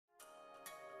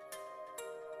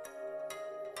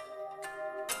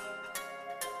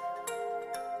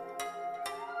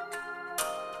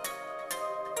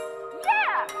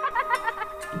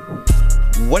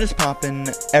What is poppin',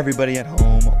 everybody at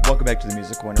home? Welcome back to the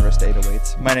Music Corner, Rest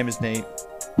 808s. My name is Nate.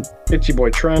 It's your boy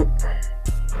Trent.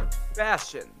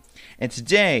 Fashion. And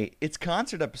today, it's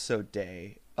concert episode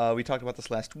day. We talked about this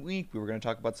last week. We were going to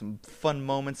talk about some fun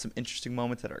moments, some interesting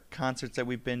moments at our concerts that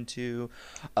we've been to,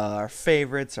 our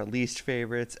favorites, our least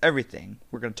favorites, everything.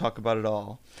 We're going to talk about it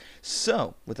all.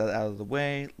 So, with that out of the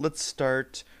way, let's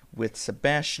start with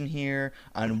Sebastian here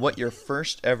on what your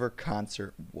first ever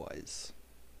concert was.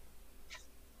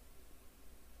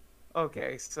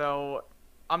 Okay, so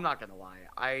I'm not gonna lie.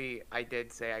 I did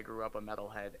say I grew up a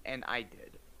metalhead, and I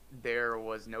did. There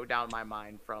was no doubt in my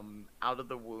mind from out of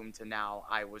the womb to now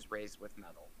I was raised with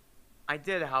metal. I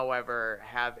did, however,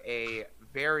 have a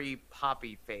very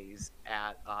poppy phase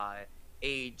at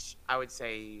age, I would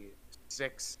say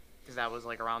 6, because that was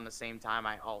like around the same time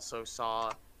I also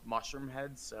saw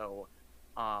Mushroomhead. So,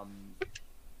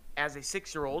 as a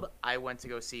 6-year-old, I went to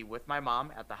go see with my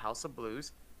mom at the House of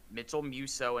Blues. Mitchell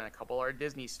Musso and a couple of our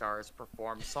Disney stars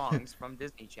performed songs from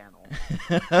Disney Channel.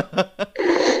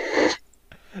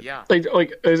 Yeah.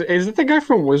 Like is it the guy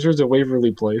from Wizards of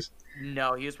Waverly Place?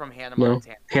 No, he was from Hannah No,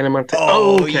 Montana. Hannah Montana.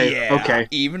 Oh, okay, yeah. okay.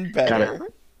 Even Got better.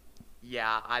 it.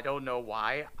 Yeah, I don't know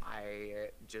why. I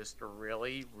just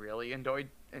really, really enjoyed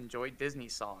Disney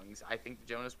songs. I think the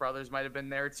Jonas Brothers might have been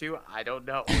there too. I don't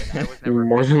know. And I was never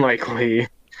More than likely.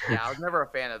 Yeah, I was never a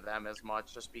fan of them as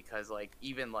much, just because like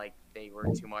even like they were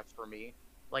too much for me.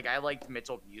 Like I liked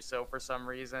Mitchell Musso for some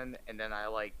reason, and then I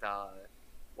liked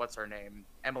what's her name,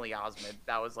 Emily Osment.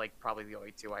 That was like probably the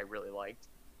only two I really liked.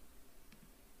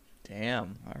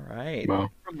 Damn. All right. Wow.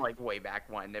 From like way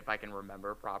back when, if I can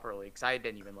remember properly, because I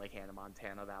didn't even like Hannah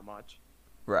Montana that much.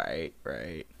 Right.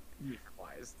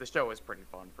 Music-wise, the show was pretty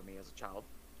fun for me as a child.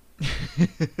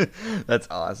 That's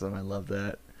awesome. I love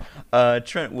that.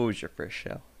 Trent, what was your first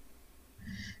show?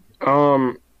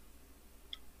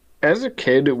 As a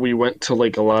kid, we went to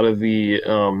like a lot of the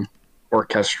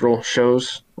orchestral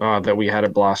shows that we had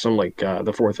at Blossom, like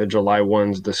the 4th of July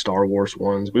ones, the Star Wars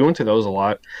ones. We went to those a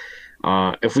lot.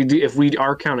 If we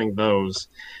are counting those,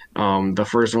 the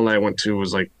first one that I went to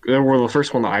was like the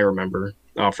first one that I remember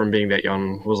from being that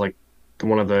young was like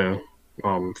one of the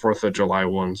 4th of July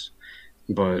ones.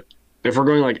 But if we're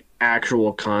going like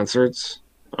actual concerts,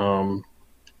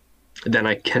 then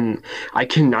I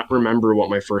cannot remember what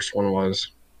my first one was.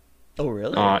 Oh,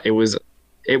 really? It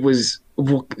was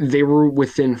they were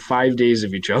within 5 days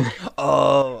of each other.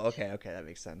 Oh, okay, that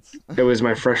makes sense. It was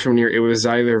my freshman year. It was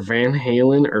either Van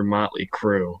Halen or Motley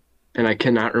Crue, and I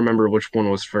cannot remember which one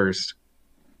was first.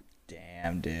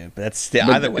 Damn, dude. But that's still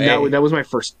But either way. that was my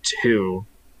first two.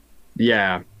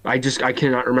 Yeah, I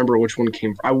cannot remember which one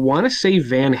came. I want to say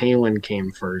Van Halen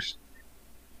came first.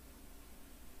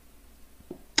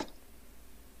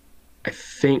 I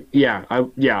think I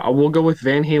will go with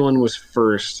Van Halen was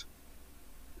first,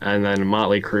 and then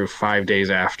Motley Crue 5 days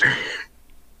after.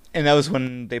 And that was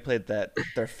when they played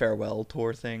their farewell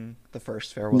tour thing, the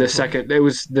first farewell. It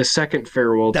was the second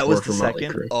farewell that tour was the for Motley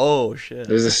second. Crue. Oh shit!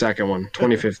 It was the second one,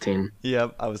 2015.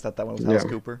 Yep, I was at that one with Alice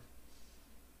Cooper.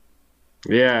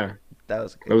 Yeah, that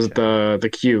was a good that was show. the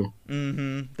Q.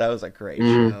 That was a great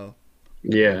show.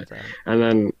 Yeah, and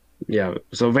then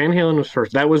so Van Halen was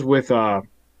first. That was with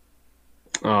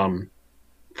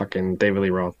fucking David Lee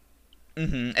Roth.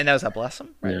 And that was at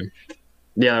Blossom, right?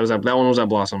 Yeah, that one was at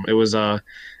Blossom. It was I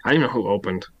don't even know who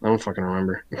opened. I don't fucking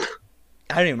remember. I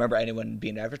don't even remember anyone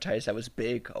being advertised that was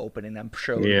big opening that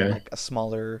show. Yeah, like a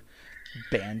smaller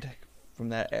band from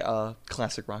that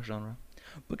classic rock genre.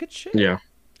 But good shit. Yeah.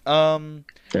 Yeah,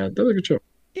 that was a good show.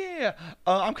 Yeah,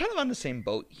 I'm kind of on the same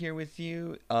boat here with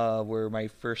you. Where my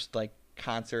first like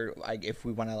concert, like if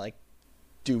we want to like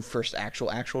do first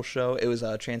actual show, it was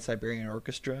a Trans-Siberian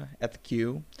Orchestra at the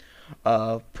Q.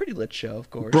 Pretty lit show,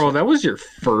 of course. Bro, that was your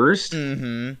first?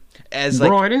 Bro,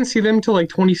 I didn't see them till like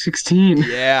 2016.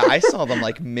 Yeah, I saw them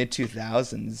like mid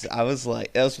 2000s. I was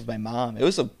like, that was with my mom. It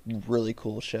was a really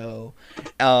cool show.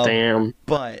 Damn.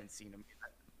 But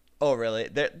oh, really?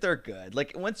 They're good.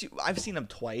 Like I've seen them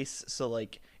twice, so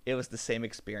like it was the same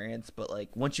experience. But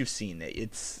like once you've seen it,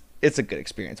 it's a good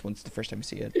experience. Once the first time you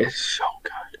see it, it's so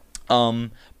good.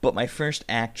 But my first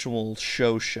actual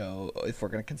show, if we're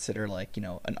gonna consider like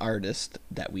an artist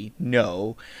that we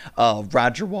know,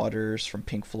 Roger Waters from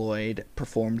Pink Floyd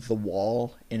performed The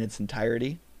Wall in its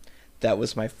entirety. That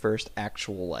was my first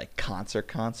actual like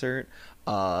concert,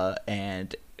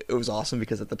 and it was awesome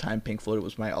because at the time Pink Floyd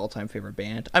was my all-time favorite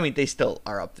band. I mean, they still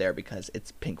are up there because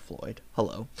it's Pink Floyd.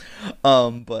 Hello,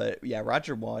 but yeah,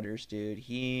 Roger Waters, dude,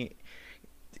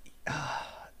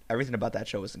 everything about that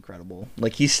show was incredible.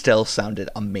 Like, he still sounded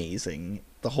amazing.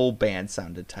 The whole band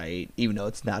sounded tight, even though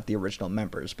it's not the original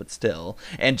members, but still.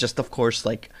 And just, of course,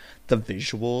 like, the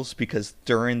visuals, because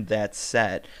during that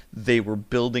set, they were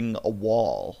building a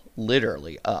wall,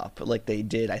 literally, up. Like they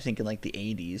did, I think, in, like, the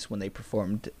 80s when they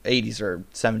performed, 80s or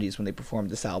 70s when they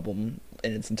performed this album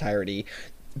in its entirety.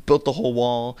 Built the whole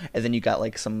wall, and then you got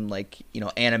like some, like, you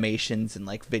know, animations and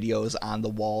like videos on the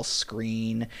wall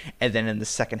screen, and then in the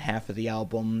second half of the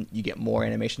album you get more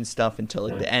animation stuff until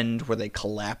like the end where they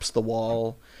collapse the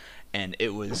wall, and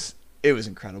it was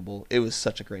incredible. It was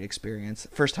such a great experience.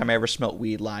 First time I ever smelt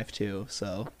weed live too,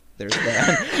 so there's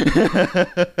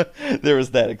that. There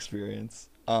was that experience.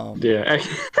 Yeah.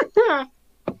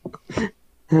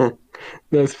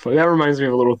 That's funny. That reminds me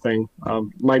of a little thing.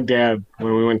 My dad,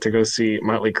 when we went to go see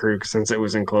Motley Crue, since it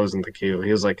was enclosed in the queue,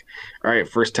 he was like, "All right,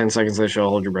 first 10 seconds of the show,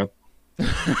 hold your breath."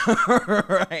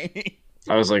 Right.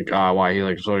 I was like, why?" He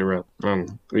like, "Just hold your breath."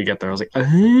 We get there, I was like,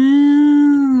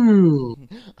 "Oh,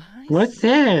 I what's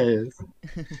this?"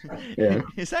 Yeah,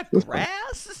 Is that that's fun.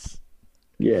 grass?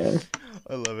 Yeah.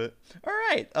 I love it. All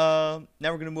right. Now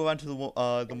we're gonna move on to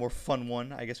the more fun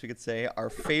one, I guess we could say,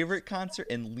 our favorite concert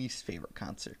and least favorite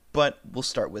concert. But we'll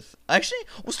start with our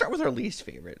least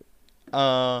favorite.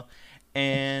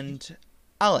 And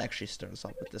I'll actually start us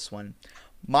off with this one.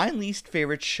 My least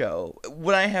favorite show,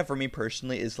 what I have for me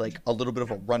personally, is like a little bit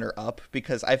of a runner up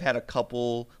because I've had a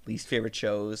couple least favorite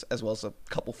shows as well as a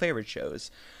couple favorite shows.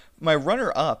 My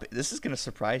runner up, this is gonna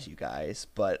surprise you guys,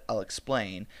 but I'll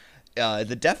explain.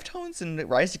 The Deftones and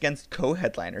Rise Against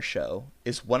co-headliner show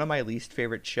is one of my least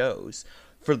favorite shows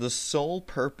for the sole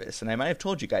purpose, and I might have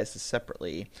told you guys this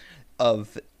separately,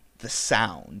 of the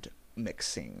sound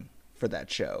mixing for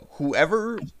that show.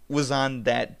 Whoever was on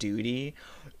that duty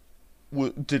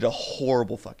did a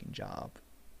horrible fucking job.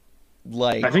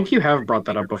 Like, I think you have brought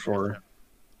that up before.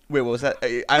 wait, what was that?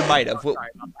 I might have. Sorry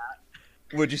about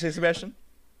that. What'd you say, Sebastian?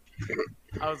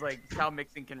 I was like, sound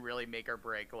mixing can really make or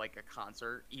break like a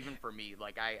concert, even for me.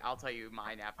 Like I'll tell you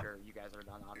mine after you guys are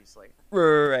done, obviously.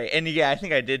 Right. And yeah, I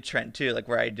think I did, Trent, too, like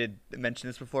where I did mention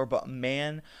this before, but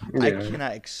man, I Yeah.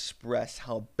 cannot express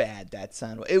how bad that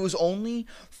sound was. It was only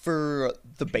for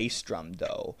the bass drum,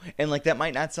 though. And like that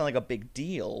might not sound like a big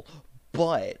deal,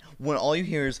 but when all you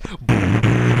hear is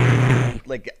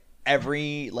like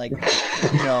every like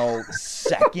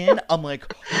second, I'm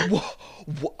like,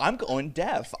 whoa, I'm going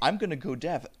deaf. I'm gonna go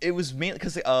deaf. It was mainly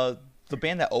because the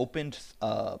band that opened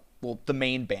the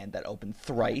main band that opened,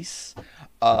 Thrice, you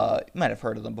might have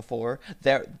heard of them before.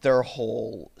 Their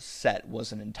whole set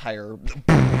was an entire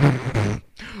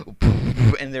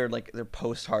and they're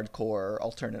post-hardcore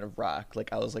alternative rock.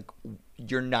 Like I was like,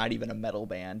 you're not even a metal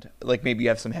band. Like maybe you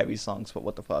have some heavy songs, but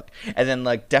what the fuck? And then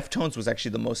like Deftones was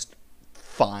actually the most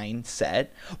fine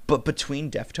set, but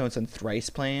between Deftones and Thrice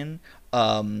playing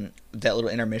that little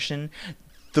intermission,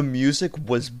 the music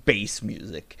was bass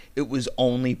music. It was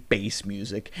only bass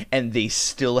music, and they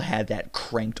still had that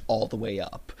cranked all the way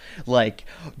up. Like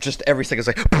just every second, it's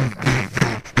like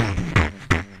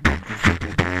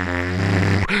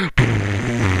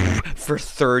for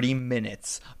 30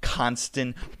 minutes,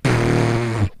 constant.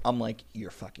 I'm like,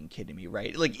 you're fucking kidding me,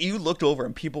 right? Like, you looked over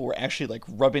and people were actually like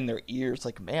rubbing their ears,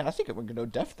 like, man, I think we're gonna go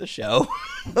deaf the show.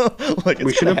 Like, We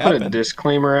it's should gonna have put a happen.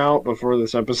 disclaimer out before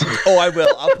this episode. Oh, I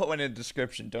will. I'll put one in the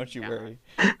description. Don't you worry.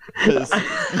 'Cause-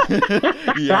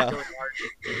 yeah, Yeah.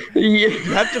 you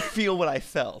have to feel what I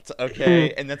felt,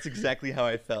 okay? And that's exactly how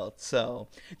I felt. So,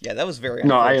 yeah, that was very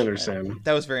No, I unfortunate. understand.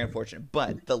 That was very unfortunate.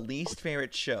 But the least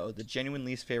favorite show, the genuine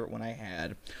least favorite one I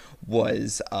had,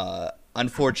 was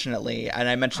unfortunately, and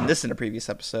I mentioned this in a previous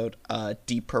episode,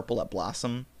 Deep Purple at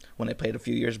Blossom when I played a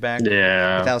few years back with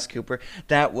Yeah. Alice Cooper.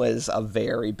 That was a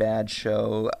very bad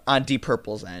show on Deep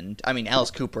Purple's end. I mean,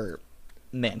 Alice Cooper,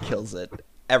 man, kills it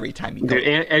every time he Dude,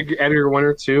 goes. Edgar 1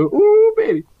 or 2. Ooh,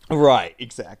 baby. Right,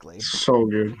 exactly. So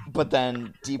good. But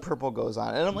then Deep Purple goes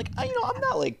on, and I'm like, I'm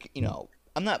not like,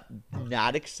 I'm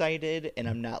not excited, and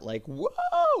I'm not like,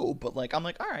 whoa, but like, I'm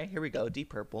like, all right, here we go, Deep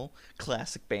Purple,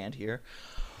 classic band here.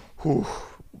 Whew.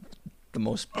 The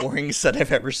most boring set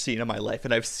I've ever seen in my life,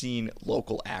 and I've seen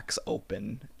local acts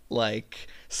open. Like,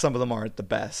 some of them aren't the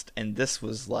best, and this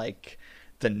was like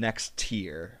the next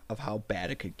tier of how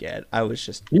bad it could get. I was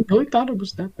just, You really thought it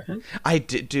was that bad? I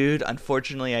did, dude.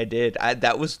 Unfortunately, I did.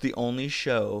 That was the only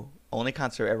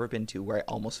concert I've ever been to where I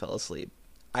almost fell asleep.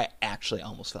 I actually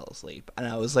almost fell asleep. And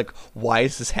I was like, why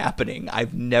is this happening?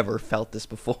 I've never felt this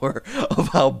before of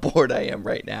how bored I am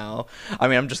right now. I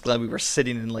mean, I'm just glad we were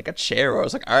sitting in like a chair where I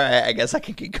was like, all right, I guess I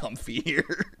can get comfy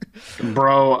here.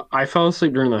 Bro, I fell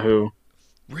asleep during the Who.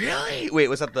 Really? Wait,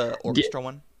 was that the orchestra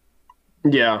one?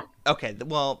 Yeah. Okay,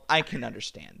 well, I can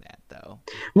understand that though.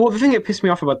 Well, the thing that pissed me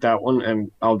off about that one,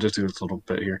 and I'll just do this little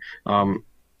bit here.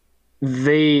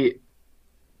 They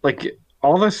like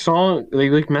all the song they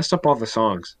like messed up all the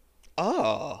songs.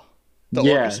 Oh, the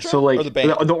Yeah, so orchestra or the like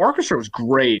band? the orchestra was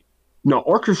great. No,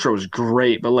 orchestra was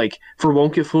great, but like for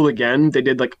Won't Get Fooled Again, they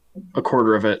did like a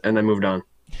quarter of it and then moved on.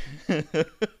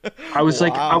 I was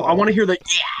like, I want Wow. to hear the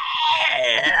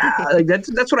yeah, like that's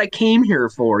what I came here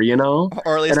for, you know?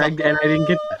 Or at And least I a and I didn't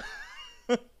get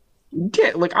that.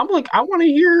 Yeah, like I want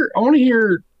to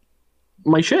hear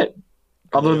my shit.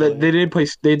 Although that clearly.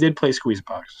 they did play Squeeze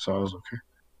Box, so I was okay.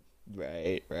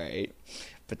 Right, right.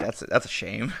 But that's a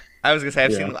shame. I was gonna say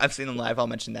Yeah. I've seen them live. I'll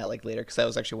mention that like later because that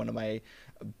was actually one of my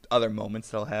other moments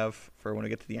that I'll have for when we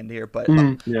get to the end here. But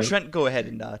Yeah. Trent, go ahead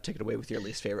and take it away with your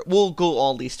least favorite. We'll go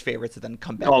all least favorites and then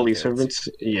come back All with least favorites.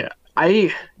 favorites. Yeah.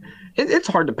 It's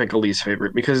hard to pick a least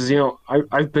favorite because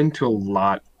I've been to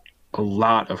a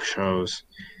lot of shows.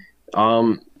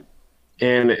 Um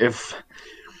and if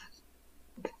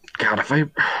God if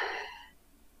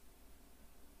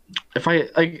I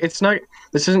like it's not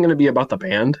this isn't gonna be about the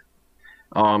band.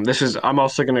 This is I'm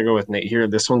also gonna go with Nate here.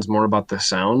 This one's more about the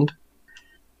sound.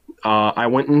 I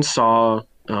went and saw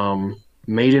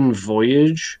Maiden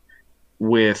Voyage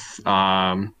with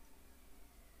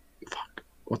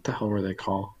what the hell were they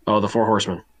called? Oh, the Four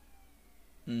Horsemen.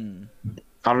 Hmm.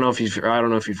 I don't know if you've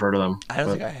heard of them, I don't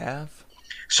but think I have.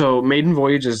 so Maiden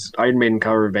Voyage is Iron Maiden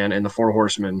cover band, and the Four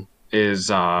Horsemen is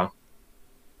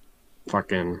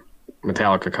fucking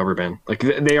Metallica cover band. Like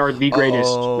they are the greatest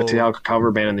Oh. Metallica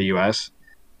cover band in the U.S.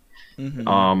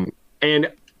 Mm-hmm.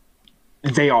 And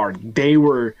they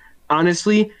were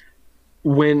honestly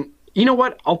when you know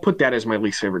what I'll put that as my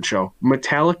least favorite show.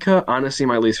 Metallica, honestly,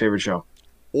 my least favorite show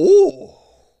Oh.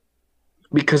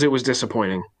 because it was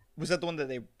disappointing. Was that the one that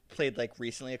they played like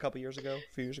recently, a couple years ago,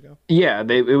 a few years ago? Yeah,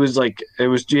 it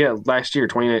was yeah last year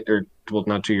 29 or well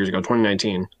not 2 years ago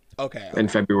 2019 Okay, in okay.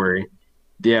 February.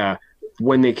 Yeah,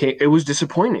 when they came, it was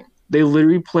disappointing. They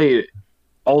literally played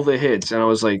all the hits, and I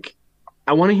was like,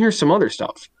 I want to hear some other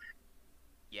stuff.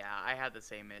 Yeah, I had the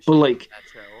same But issue with like, that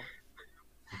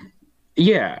show.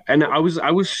 yeah, and I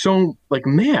was so like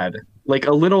mad, like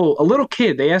a little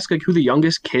kid. They asked like who the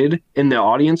youngest kid in the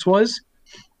audience was,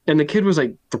 and the kid was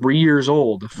like 3 years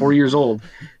old, 4 years old,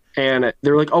 and they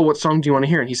were like, "Oh, what song do you want to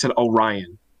hear?" And he said,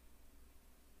 "Orion."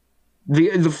 The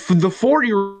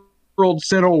 40-year-old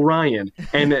said Orion,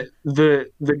 and the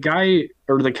guy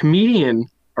or the comedian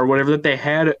or whatever that they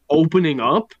had opening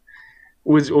up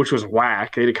was which was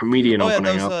whack. They had a comedian Oh yeah,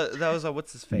 opening up. that was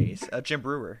what's his face? Jim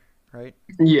Brewer, right?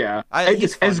 Yeah,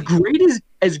 He's funny.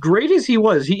 as great as he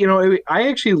was, he I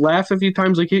actually laughed a few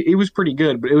times. Like he was pretty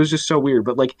good, but it was just so weird.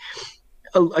 But like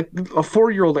a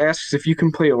 4-year-old asks if you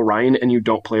can play Orion and you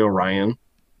don't play Orion,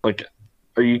 like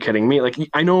are you kidding me? Like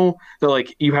I know that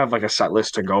like you have like a set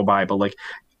list to go by, but like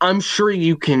I'm sure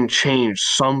you can change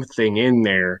something in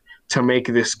there to make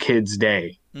this kid's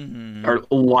day Mm-hmm. or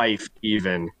life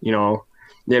even, you know.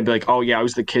 They'd be like, "Oh yeah, I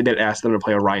was the kid that asked them to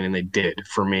play Orion and they did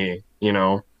for me," you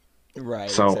know. Right,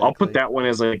 So I'll put exactly. that one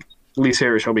as like least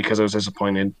favorite show because I was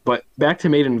disappointed. But back to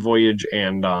Maiden Voyage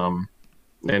and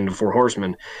Four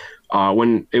Horsemen,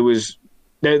 when it was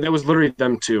that was literally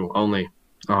them two only.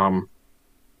 Um,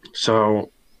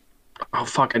 so oh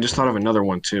fuck, I just thought of another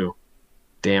one too.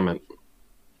 Damn it.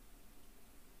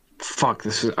 Fuck,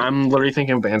 this is I'm literally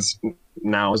thinking of bands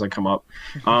now as I come up.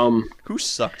 Um, Who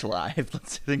sucked live?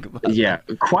 Let's think about yeah,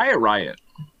 that. Quiet Riot.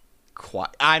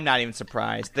 I'm not even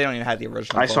surprised. They don't even have the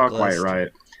original I saw Quiet vocalist.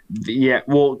 Riot. Yeah,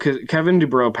 well, because Kevin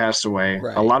Dubrow passed away. A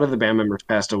Right. lot of the band members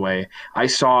passed away. I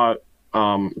saw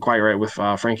Quiet Riot with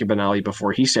Frankie Banali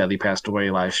before he sadly passed away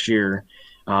last year,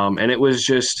 and it was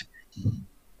just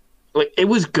like it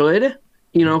was good,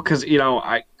 you know, because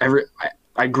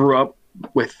I grew up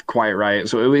with Quiet Riot,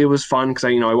 so it was fun because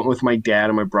I went with my dad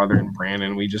and my brother and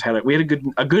Brandon. We had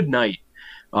a good night,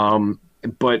 um,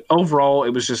 but overall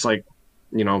it was just like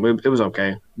it was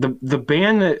okay. The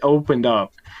band that opened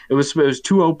up, it was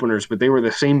two openers, but they were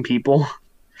the same people.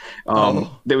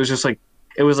 Oh. It was just like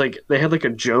it was like they had like a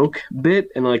joke bit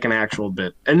and like an actual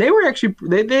bit, and they were actually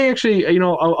they actually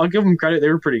I'll give them credit. They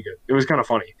were pretty good. It was kind of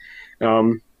funny,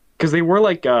 because they were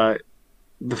like the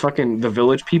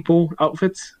Village People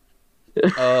outfits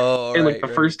Oh, in like right, the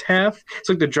right. first half. It's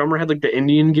like the drummer had like the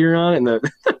Indian gear on, and the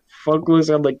vocalist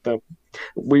had like the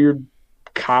weird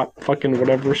cop fucking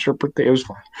whatever shepherd thing. It was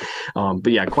fun.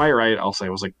 But yeah, Quiet Riot I'll say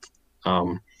was like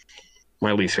um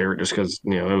my least favorite just because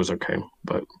it was okay.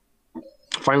 But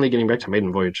finally getting back to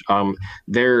Maiden Voyage,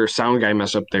 their sound guy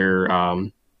messed up their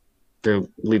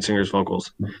lead singer's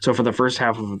vocals. So for the first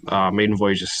half of Maiden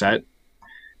Voyage's set,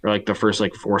 or like the first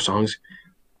like four songs.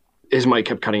 His mic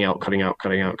kept cutting out, cutting out,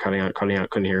 cutting out, cutting out, cutting out.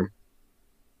 Couldn't hear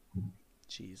him.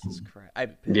 Jesus Christ.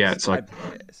 I'd be Yeah, pissed. it's like,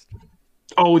 I'd be pissed.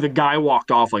 oh, the guy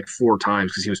walked off like four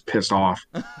times because he was pissed off.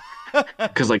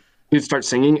 Because like he'd start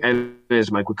singing and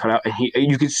his mic would cut out, and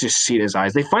you could just see it in his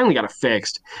eyes. They finally got it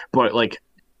fixed, but like,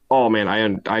 oh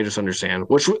man, I just understand.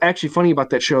 What's actually funny about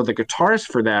that show, the guitarist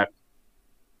for that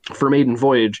for Maiden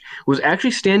Voyage was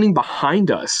actually standing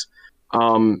behind us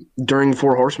during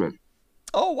Four Horsemen.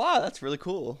 Oh wow, that's really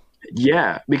cool.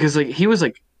 Yeah, because like he was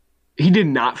like he did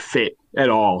not fit at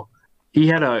all. He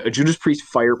had a Judas Priest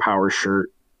Firepower shirt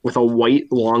with a white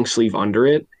long sleeve under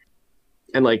it,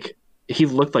 and like he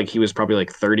looked like he was probably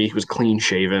like 30. He was clean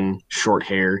shaven, short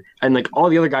hair, and like all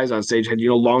the other guys on stage had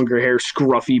longer hair,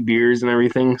 scruffy beards, and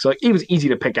everything. So like he was easy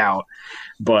to pick out.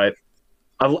 But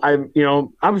I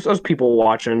was people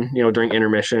watching during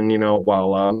intermission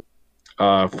while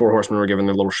Four Horsemen were giving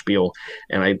their little spiel,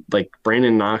 and I like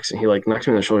Brandon knocks and he like knocks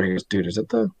me on the shoulder. He goes, "Dude, is that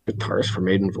the guitarist for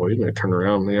Maiden Void?" And I turn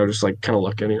around, just like kind of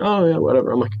looking. Oh yeah,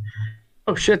 whatever. I'm like,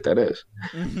 oh shit, that is.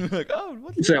 Like, oh,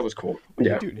 So that was cool. what are you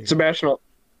Yeah, doing here? Sebastian,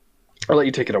 I'll let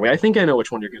you take it away. I think I know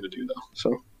which one you're going to do though.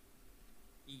 So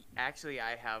Actually,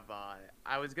 I have.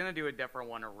 I was gonna do a different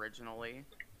one originally,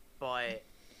 but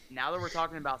now that we're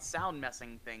talking about sound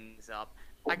messing things up,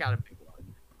 I got a big one.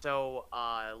 So,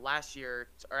 last year,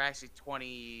 or actually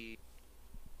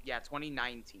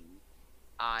 2019,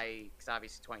 because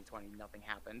obviously 2020 nothing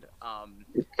happened.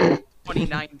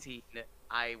 2019,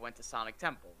 I went to Sonic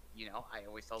Temple. I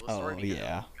always tell the story Oh because it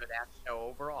yeah. was a good ass show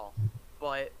overall.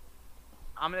 But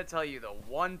I'm gonna tell you the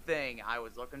one thing I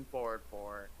was looking forward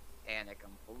for, and it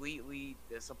completely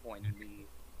disappointed me,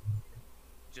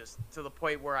 just to the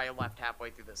point where I left halfway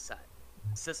through the set.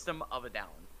 System of a Down.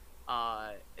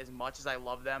 As much as I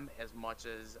love them, as much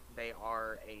as they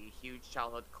are a huge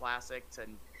childhood classic, to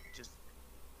just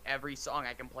every song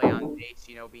I can play on bass,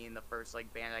 being the first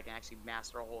like band I can actually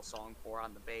master a whole song for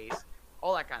on the bass,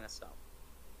 all that kind of stuff.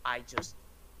 I just,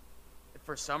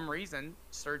 for some reason,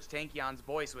 Serge Tankian's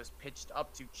voice was pitched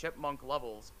up to chipmunk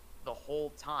levels the whole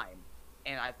time.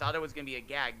 And I thought it was going to be a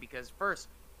gag because first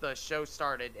the show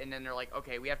started and then they're like,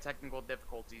 okay, we have technical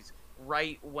difficulties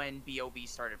right when B.O.B.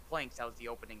 started playing because that was the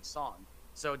opening song.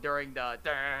 So during the,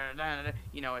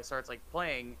 it starts like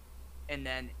playing, and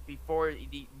then before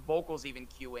the vocals even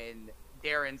cue in,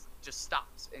 Darren just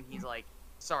stops and he's like,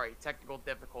 sorry, technical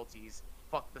difficulties,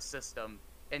 fuck the system.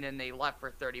 And then they left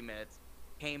for 30 minutes,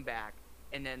 came back,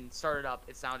 and then started up.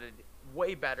 It sounded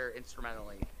way better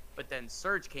instrumentally. But then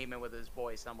Serge came in with his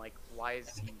voice. I'm like, why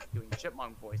is he doing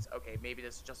chipmunk voice? Okay, maybe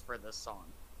this is just for this song.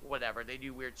 Whatever. They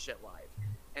do weird shit live.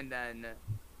 And then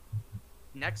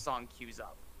next song cues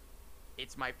up.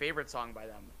 It's my favorite song by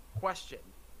them. Question.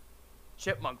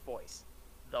 Chipmunk voice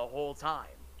the whole time.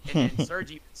 And then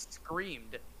Serge even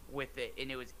screamed with it,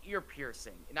 and it was ear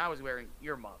piercing. And I was wearing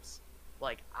earmuffs.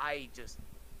 Like, I just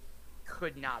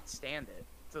could not stand it,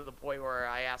 to the point where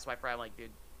I asked my friend, like,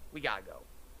 dude, we gotta go.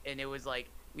 And it was like,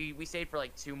 we stayed for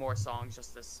like 2 more songs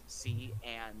just to see,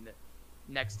 and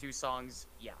next 2 songs,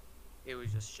 yeah, it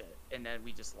was just shit. And then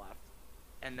we just left.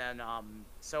 And then,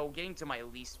 so getting to my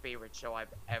least favorite show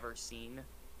I've ever seen,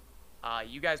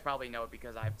 you guys probably know it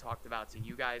because I've talked about it to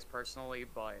you guys personally,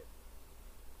 but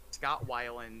Scott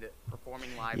Weiland performing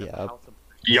live at the Yep. House of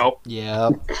yep,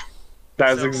 Yep.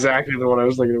 that's So- exactly the one I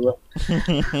was thinking about.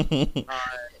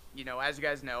 As you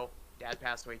guys know, Dad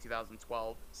passed away in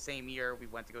 2012. Same year, we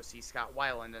went to go see Scott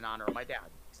Weiland in honor of my dad,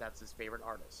 because that's his favorite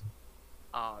artist,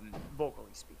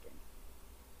 vocally speaking.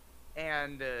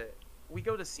 And we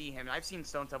go to see him. And I've seen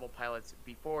Stone Temple Pilots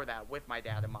before that with my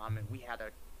dad and mom, and we had an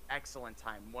excellent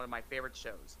time. One of my favorite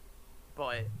shows.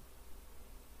 But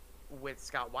with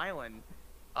Scott Weiland,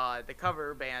 the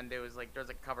cover band, there's a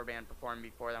cover band performing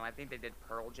before them. I think they did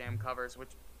Pearl Jam covers, which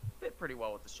fit pretty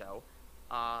well with the show.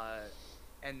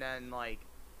 And then like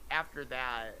after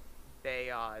that, they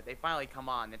finally come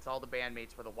on. It's all the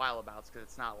bandmates for the Wildabouts,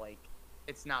 because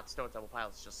it's not Stone Temple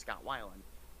Pilots, it's just Scott Weiland.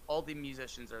 All the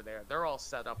musicians are there. They're all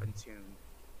set up and tuned.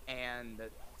 And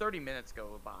 30 minutes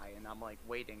go by, and I'm like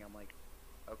waiting. I'm like,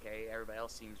 okay, everybody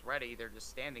else seems ready. They're just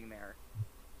standing there.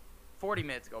 40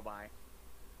 minutes go by.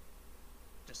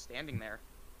 Just standing there.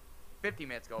 50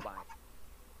 minutes go by.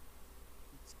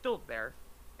 Still there.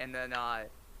 And then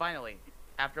finally,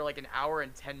 after like an hour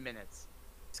and 10 minutes,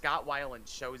 Scott Weiland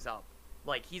shows up.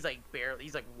 Like he's like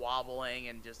wobbling,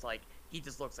 and just like he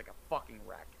just looks like a fucking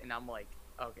wreck. And I'm like,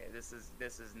 okay, this is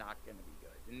not gonna be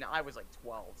good. And I was like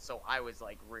 12, so I was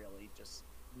like really just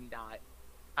not.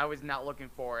 I was not looking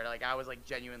forward. Like I was like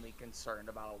genuinely concerned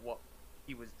about what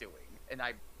he was doing. And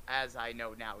as I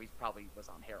know now, he probably was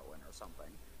on heroin or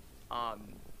something. Um,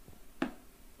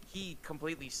 he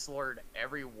completely slurred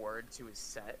every word to his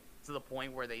set to the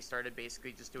point where they started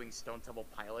basically just doing Stone Temple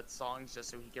Pilots songs just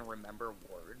so he can remember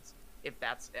words. If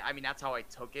that's, I mean, that's how I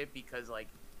took it because like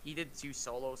he did 2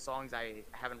 solo songs I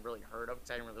haven't really heard of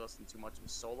because I didn't really listen to much of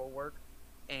his solo work,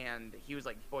 and he was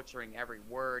like butchering every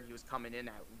word. He was coming in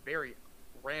at very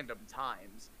random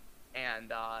times,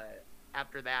 and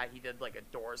after that he did like a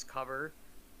Doors cover,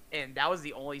 and that was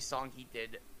the only song he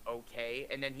did okay.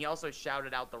 And then he also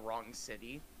shouted out the wrong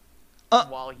city Uh.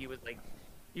 while he was like,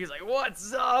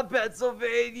 "What's up,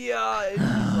 Pennsylvania?" And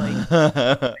he's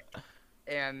like,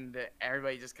 and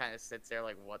everybody just kind of sits there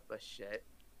like, "What the shit?"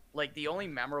 Like the only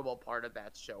memorable part of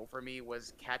that show for me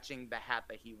was catching the hat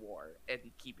that he wore and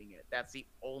keeping it. That's the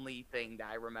only thing that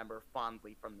I remember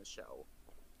fondly from the show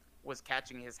was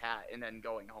catching his hat and then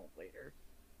going home later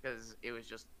because it was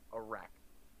just a wreck.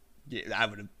 Yeah, I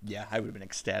would have. Yeah, I would have been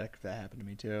ecstatic if that happened to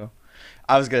me too.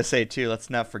 I was gonna say too. Let's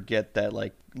not forget that,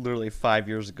 like, literally 5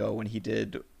 years ago, when he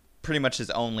did pretty much his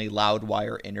only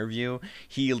Loudwire interview,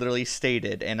 he literally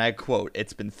stated, and I quote,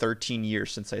 "It's been 13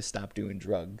 years since I stopped doing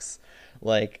drugs."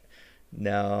 Like,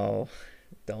 no,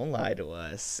 don't lie to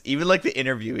us. Even like the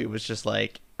interview, he was just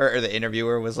like, or the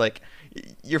interviewer was like,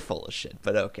 "You're full of shit,"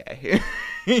 but okay.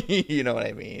 You know what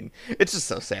I mean? It's just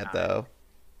so sad Yeah, though.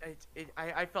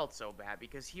 I felt so bad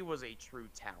because he was a true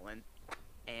talent,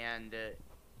 and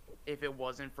if it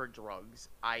wasn't for drugs,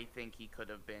 I think he could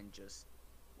have been just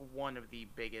one of the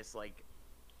biggest like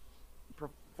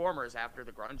performers after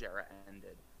the grunge era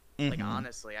ended. Like Hmm.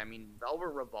 honestly, I mean, Velvet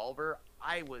Revolver,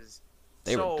 I was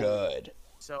They were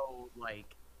so good.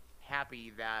 like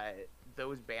happy that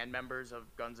those band members of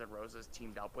Guns N' Roses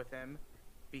teamed up with him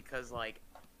because like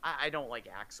I don't like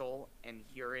Axl, and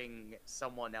hearing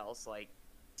someone else like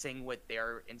sing with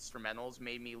their instrumentals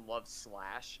made me love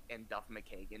Slash and Duff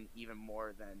McKagan even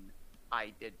more than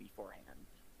I did beforehand.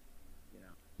 You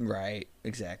know. Right,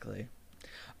 exactly.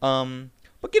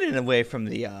 But getting away from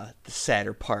the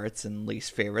sadder parts and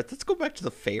least favorites, let's go back to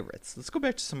the favorites. Let's go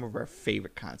back to some of our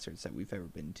favorite concerts that we've ever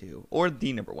been to, or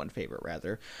the number one favorite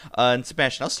rather. And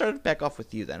Sebastian, I'll start back off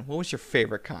with you then. What was your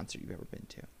favorite concert you've ever been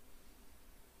to?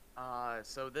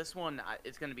 So this one,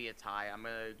 it's gonna be a tie. I'm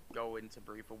gonna go into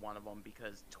brief with one of them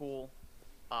because Tool,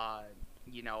 uh,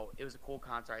 it was a cool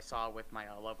concert I saw with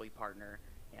my lovely partner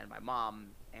and my mom.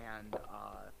 And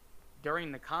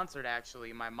during the concert,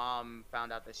 actually, my mom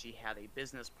found out that she had a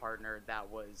business partner that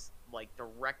was like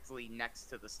directly next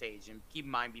to the stage. And keep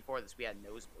in mind, before this, we had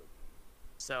nosebleed,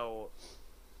 so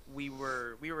we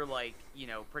were like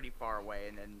pretty far away.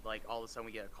 And then like all of a sudden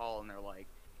we get a call and they're like,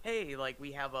 hey, like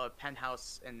we have a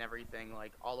penthouse and everything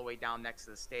like all the way down next to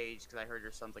the stage because I heard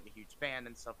your son's like a huge fan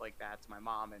and stuff like that to my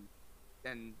mom. And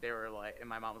then they were like, and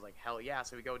my mom was like, hell yeah.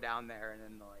 So we go down there, and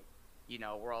then like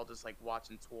we're all just like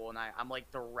watching Tool, and I'm like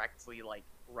directly like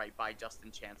right by Justin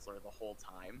Chancellor the whole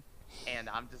time, and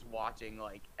I'm just watching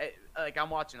like I'm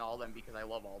watching all of them because I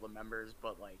love all the members,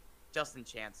 but like Justin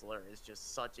Chancellor is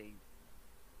just such a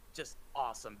just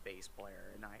awesome bass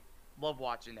player, and I love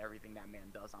watching everything that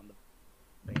man does on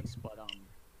the bass. But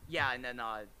yeah, and then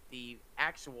the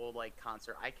actual like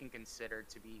concert I can consider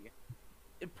to be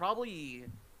probably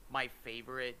my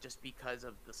favorite just because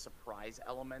of the surprise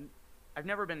element. I've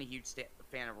never been a huge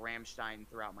fan of Rammstein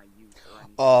throughout my youth or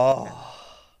anything like that, Oh.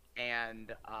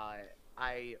 and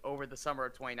I over the summer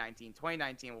of 2019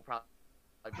 will probably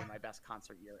be my best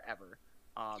concert year ever.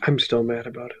 I'm still mad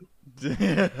about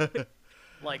it.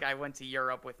 Like I went to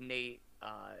Europe with Nate,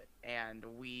 and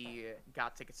we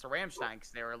got tickets to Ramstein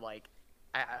because they were like,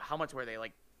 how much were they?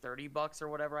 Like $30 or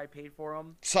whatever I paid for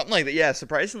them. Something like that. Yeah,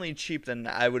 surprisingly cheap than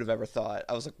I would have ever thought.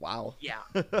 I was like, wow. Yeah,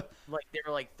 like they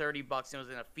were like $30. And it was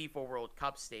in a FIFA World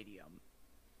Cup stadium.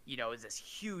 It was this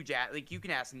huge like you can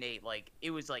ask Nate. Like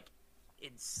it was like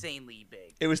insanely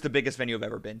big. It was the biggest venue I've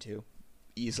ever been to,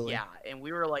 easily. Yeah, and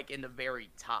we were like in the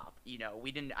very top.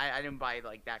 We didn't. I didn't buy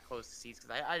like that close to seats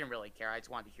because I didn't really care. I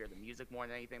just wanted to hear the music more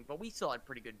than anything. But we still had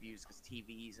pretty good views because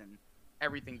TVs and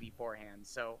everything beforehand.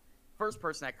 So first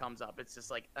person that comes up, it's just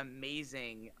like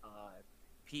amazing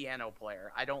piano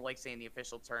player. I don't like saying the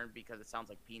official term because it sounds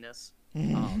like penis.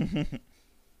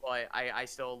 But I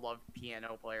still love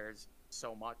piano players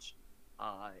so much.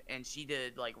 And she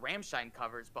did like Rammstein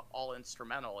covers, but all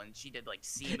instrumental. And she did like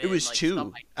Seaman. It was like, two.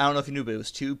 Stuff I don't know if you knew, but it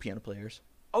was two piano players.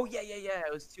 Oh yeah.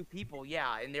 It was 2 people,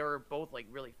 yeah, and they were both like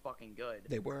really fucking good.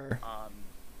 They were.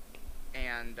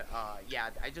 And yeah,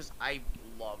 I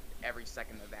loved every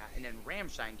second of that. And then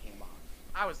Rammstein came on.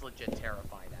 I was legit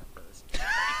terrified at first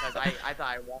because I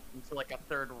thought I walked into like a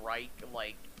Third Reich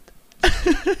like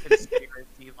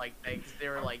conspiracy like things. They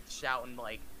were like shouting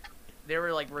like they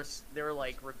were like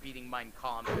repeating Mein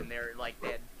Kampf, and they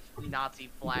had Nazi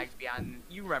flags behind.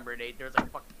 You remember, Nate? There was like a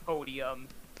fucking podium.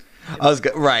 I was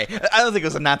right. I don't think it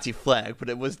was a Nazi flag, but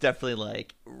it was definitely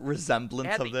like It resemblance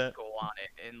had the of that. eagle on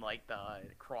it and like the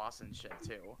cross and shit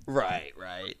too. Right,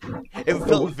 right. It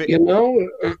felt You know,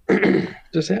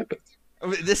 this happens.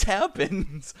 this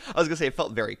happens. I was gonna say it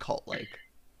felt very cult like.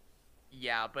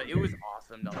 Yeah, but it was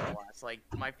awesome nonetheless. Like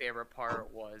my favorite part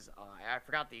was I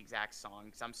forgot the exact song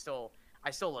because I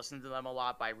still listen to them a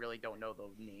lot, but I really don't know the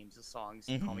names of songs.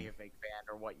 Call me a fake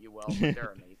fan or what you will, but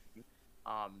they're amazing.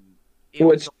 Um, it Well,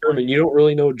 was it's the one, German. You don't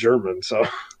really know German, so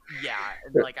yeah,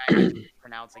 and, like I keep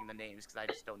pronouncing the names because I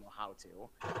just don't know how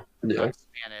to. yeah. I'm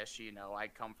Spanish, I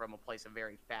come from a place of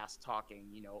very fast talking,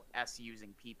 s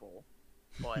using people,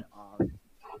 but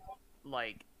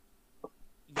like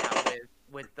yeah,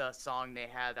 with the song they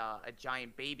had a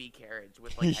giant baby carriage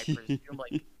with like I presume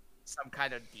like some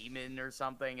kind of demon or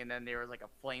something, and then there was like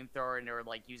a flamethrower, and they were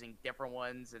like using different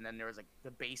ones, and then there was like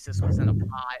the bassist was in a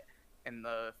pot, and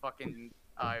the fucking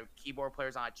keyboard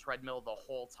players on a treadmill the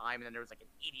whole time, and then there was like an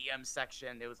EDM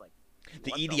section. It was like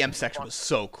The what EDM section fuck? was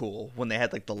so cool when they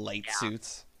had like the light Yeah,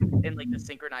 suits. and like the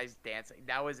synchronized dancing.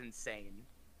 That was insane.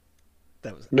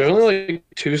 That was There's awesome. only like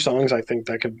two songs I think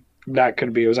that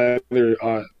could be. It was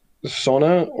either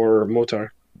Sona or Motar.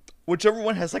 Whichever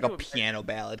one has like Have a to admit, piano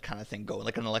ballad kind of thing going,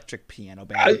 like an electric piano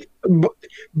ballad. I,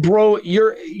 bro,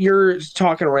 you're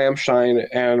talking Rammstein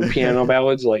and piano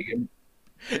ballads like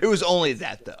It was only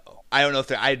that though. I don't know if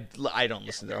they're. I don't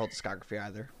listen to their whole discography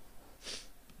either.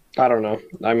 I don't know.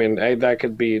 I mean, that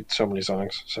could be so many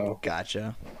songs. So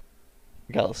Gotcha.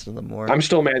 Gotta listen to them more. I'm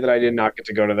still mad that I did not get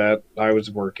to go to that. I was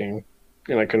working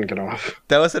and I couldn't get off.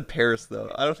 That was at Paris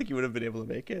though. I don't think you would have been able to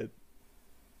make it.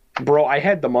 Bro, I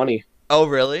had the money. Oh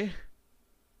really?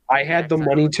 I yeah, had the 'cause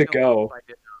money to go.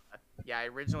 I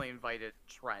originally invited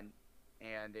Trent,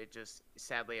 and it just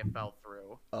sadly it fell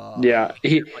through. Yeah,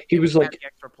 he was Had like the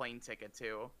extra plane ticket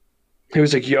too.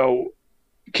 "Yo,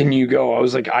 can you go?" I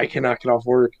was like, "I cannot get off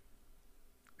work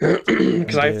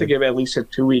because I have to Dude. give at least a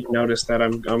 2 week notice that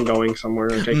I'm going somewhere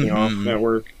and taking off Mhm. at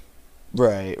work."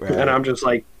 Right, And I'm just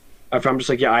like, if I'm just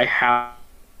like, yeah, I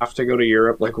have to go to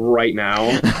Europe like right now.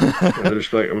 And they're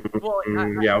just like, Well,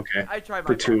 yeah, okay, I try my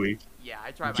for best. 2 weeks. Yeah,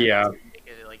 I try my Yeah, best to make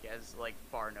it like as like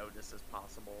far notice as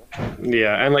possible.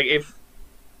 yeah, and like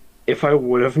if I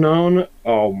would have known,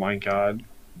 oh my god,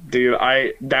 dude,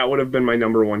 that would have been my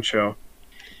number one show.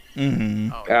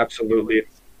 Mm-hmm. Oh, Absolutely,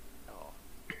 oh.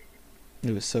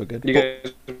 It was so good. you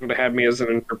guys would have had me as an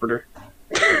interpreter.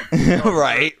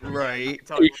 Right, right.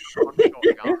 Tell you what the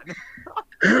fuck's going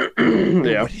on.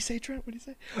 Yeah. What did he say, Trent? What did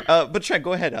he say? But Trent,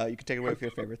 go ahead. You can take it away with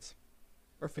your favorites.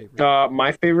 Or favorite.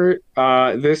 My favorite.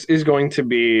 This is going to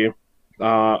be.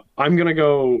 I'm gonna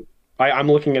go. I'm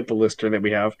looking at the lister that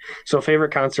we have. So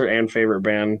favorite concert and favorite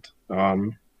band.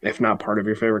 If not part of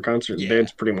your favorite concert, Yeah.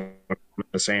 it's pretty much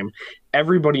the same.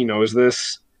 Everybody knows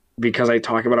this because I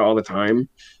talk about it all the time.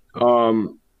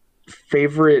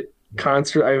 Favorite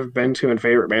concert I've been to and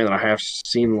favorite band that I have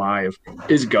seen live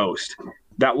is Ghost.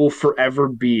 That will forever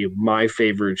be my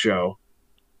favorite show.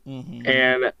 Mm-hmm.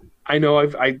 And I know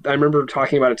I remember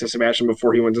talking about it to Sebastian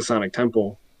before he went to Sonic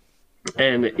Temple,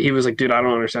 and he was like, "Dude, I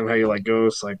don't understand how you like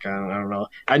Ghosts. Like, I don't know."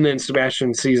 And then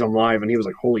Sebastian sees him live, and he was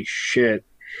like, "Holy shit!"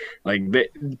 Like,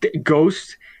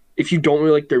 Ghost. If you don't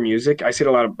really like their music, I say it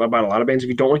about a lot of bands. If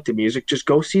you don't like the music, just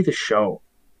go see the show.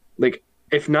 Like,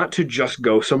 if not to just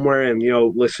go somewhere and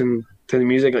listen to the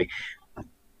music, like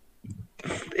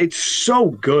it's so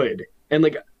good. And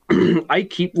like, I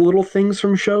keep little things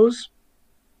from shows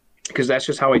because that's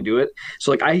just how I do it.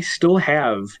 So like I still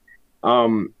have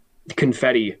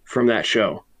confetti from that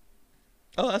show.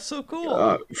 Oh, that's so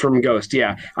cool. From Ghost.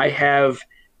 Yeah. I have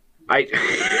I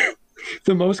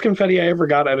the most confetti I ever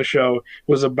got at a show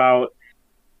was about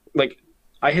like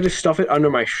I had to stuff it under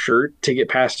my shirt to get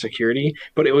past security,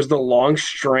 but it was the long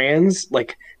strands,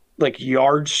 like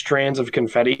yard strands of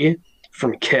confetti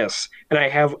from Kiss. And I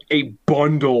have a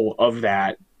bundle of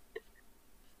that.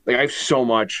 Like I have so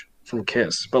much from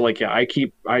Kiss, but like yeah, I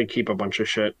keep a bunch of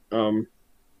shit. But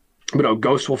no,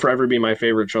 Ghost will forever be my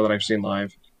favorite show that I've seen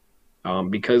live,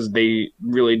 because they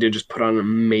really did just put on an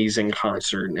amazing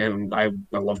concert, and I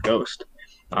love Ghost.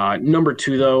 Number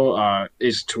two though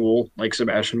is Tool, like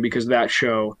Sebastian, because that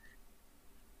show,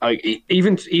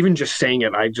 even just saying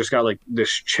it, I just got like this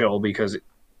chill because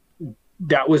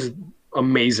that was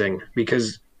amazing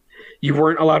because you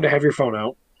weren't allowed to have your phone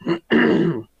out.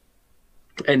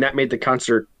 And that made the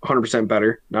concert 100%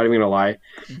 better. Not even gonna lie.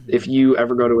 Mm-hmm. If you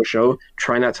ever go to a show,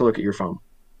 try not to look at your phone.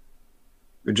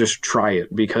 Just try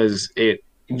it because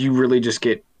you really just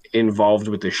get involved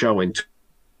with the show. And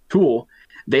Tool,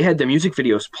 they had the music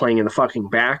videos playing in the fucking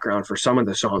background for some of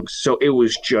the songs. So it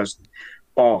was just,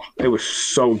 oh, it was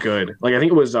so good. Like I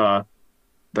think it was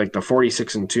like the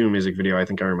 46 and 2 music video, I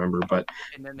think I remember. But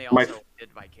And then they my also did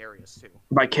Vicarious too.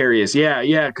 Vicarious,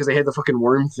 yeah, because they had the fucking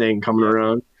worm thing coming Yeah.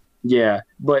 around. Yeah,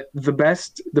 but the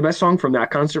best song from that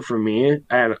concert for me,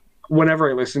 and whenever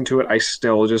I listen to it, I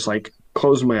still just like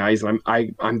close my eyes and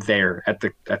I'm there at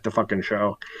the fucking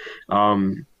show.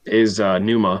 Is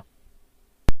Numa,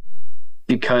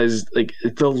 because like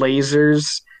the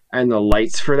lasers and the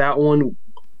lights for that one,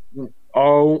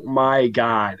 oh my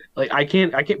god, like I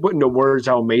can't put into words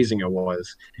how amazing it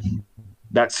was,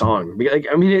 that song. Like,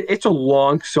 I mean, it's a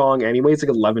long song anyway. It's like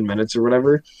 11 minutes or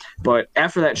whatever. But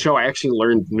after that show, I actually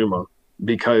learned Numa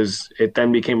because it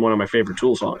then became one of my favorite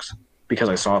Tool songs because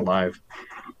I saw it live.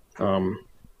 Um,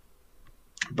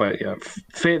 but yeah,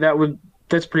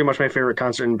 that's pretty much my favorite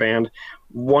concert and band.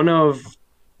 One of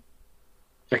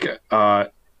like I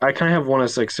kind of have one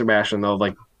as like Sebastian though,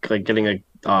 like getting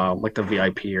a like the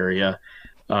VIP area.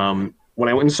 When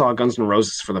I went and saw Guns N'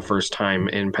 Roses for the first time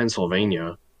in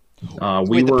Pennsylvania, we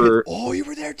Wait, the pit. were Oh, you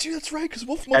were there too. That's right, because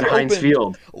Wolf at Mother Heinz opened.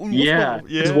 Field. Oh, Wolf Yeah, Mother.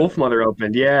 his Yeah. Wolf Mother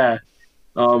opened. Yeah,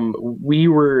 we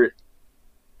were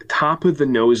top of the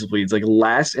nosebleeds, like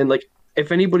last, and like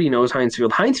if anybody knows Heinz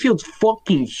Field's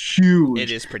fucking It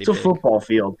huge. is pretty It's a big. football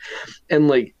field, and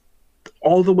like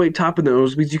all the way top of the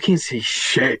nosebleeds, you can't see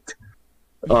shit.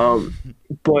 Um,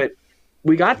 but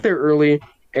we got there early,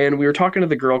 and we were talking to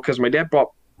the girl because my dad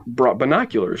brought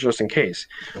binoculars just in case,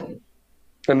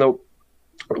 and the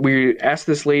we asked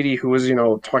this lady who was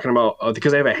talking about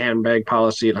because they have a handbag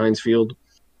policy at Heinz Field.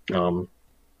 Um,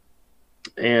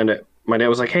 And my dad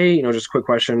was like, "Hey, just a quick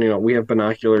question. We have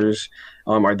binoculars.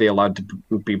 Are they allowed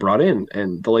to be brought in?"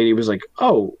 And the lady was like,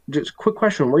 "Oh, just a quick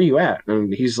question. Where are you at?"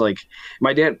 And he's like,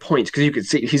 my dad points because you could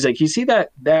see. He's like, "You see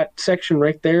that section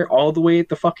right there, all the way at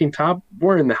the fucking top?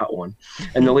 We're in that one."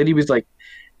 And the lady was like,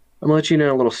 "I'm gonna let you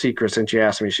know a little secret since you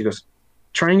asked me." She goes,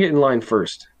 "Try and get in line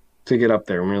first to get up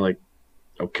there." And we were like,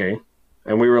 "Okay."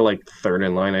 And we were like third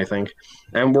in line, I think.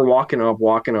 And we're walking up,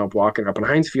 walking up, walking up. And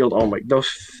Heinz Field, oh my, those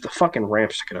the fucking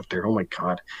ramps to get up there. Oh my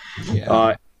god. Yeah.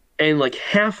 Uh, and like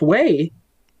halfway,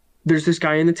 there's this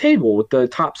guy in the table with the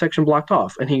top section blocked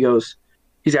off, and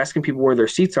he's asking people where their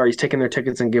seats are. He's taking their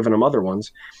tickets and giving them other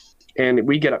ones. And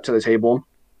we get up to the table,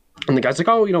 and the guy's like,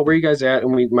 "Oh, where are you guys at?"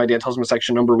 And my dad tells him a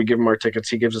section number. We give him our tickets.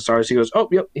 He gives us ours. He goes, "Oh,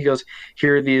 yep." He goes,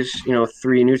 "Here are these,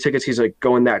 3 new tickets." He's like,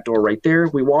 "Go in that door right there."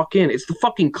 We walk in. It's the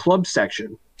fucking club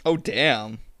section. Oh,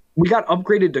 damn. We got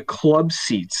upgraded to club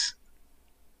seats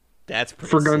That's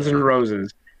pretty for Guns sick. N'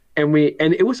 Roses. And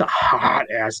it was a hot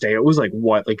ass day. It was like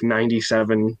what, like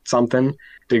 97 something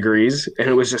degrees, and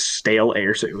it was just stale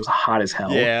air, so it was hot as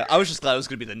hell. Yeah, I was just glad it was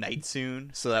gonna be the night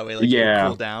soon, so that way like it would Yeah,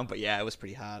 cool down. But yeah, it was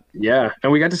pretty hot. yeah.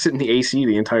 And we got to sit in the AC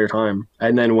the entire time.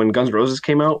 And then when Guns N' Roses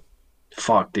came out,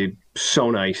 fuck, dude,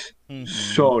 so nice, Hmm.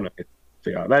 so nice. So,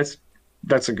 yeah,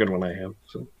 that's a good one I have.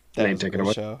 So That Nate, was a take it cool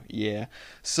away. show. Yeah.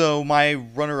 So my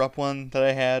runner-up one that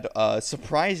I had,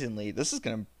 surprisingly, this is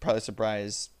gonna probably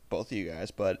surprise both of you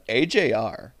guys, but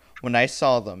AJR. When I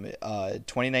saw them,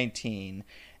 2019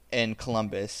 in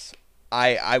Columbus,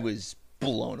 I was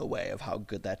blown away of how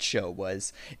good that show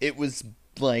was. It was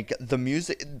like the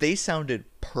music, they sounded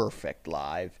perfect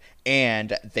live,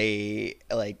 and they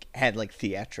like had like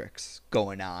theatrics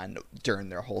going on during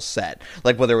their whole set,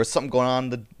 like whether there was something going on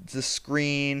the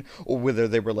screen, or whether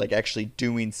they were like actually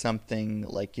doing something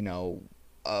like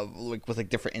like with like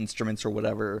different instruments or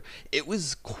whatever. It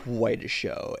was quite a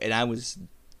show, and I was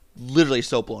literally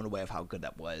so blown away of how good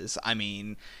that was. I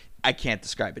mean, I can't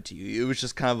describe it to you. It was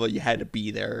just kind of a you had to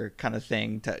be there kind of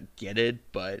thing to get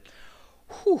it, but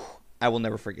whew, I will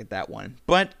never forget that one.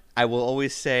 But I will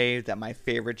always say that my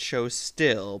favorite show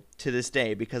still to this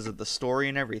day, because of the story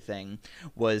and everything,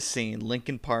 was seeing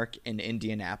Linkin Park in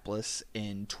Indianapolis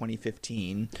in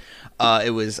 2015.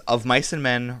 It was Of Mice and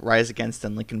Men, Rise Against,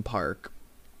 and Linkin Park.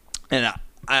 And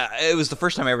it was the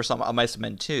first time I ever saw Mice and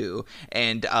Men 2,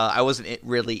 and I wasn't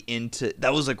really into.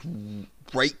 That was like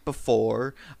right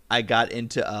before I got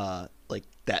into like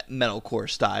that metalcore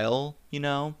style,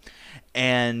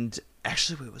 And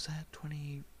actually, wait, was that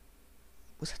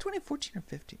 2014 or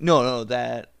 15? No,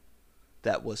 that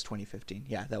was 2015.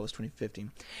 Yeah, that was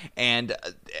 2015, and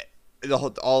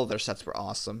all of their sets were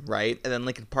awesome, right? And then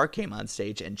Linkin Park came on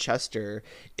stage, and Chester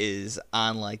is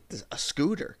on like a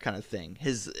scooter kind of thing.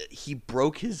 He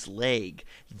broke his leg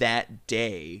that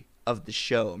day of the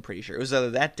show. I'm pretty sure it was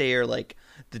either that day or like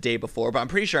the day before, but I'm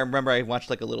pretty sure I remember I watched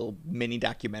like a little mini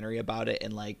documentary about it,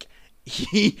 and like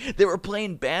they were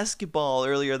playing basketball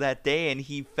earlier that day and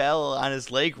he fell on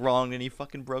his leg wrong and he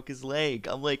fucking broke his leg.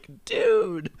 I'm like,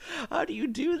 dude, how do you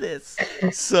do this?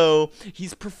 So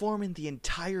he's performing the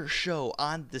entire show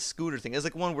on the scooter thing. It's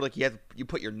like one where like you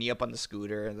put your knee up on the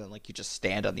scooter and then like you just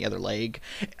stand on the other leg.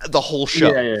 The whole Yeah,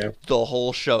 show. yeah, yeah. The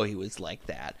whole show he was like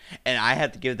that. And I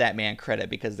have to give that man credit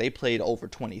because they played over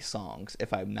 20 songs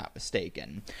if I'm not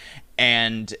mistaken.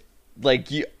 And like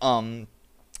you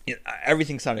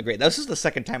everything sounded great. This was the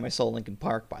second time I saw Linkin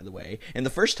Park, by the way. And the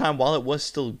first time, while it was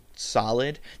still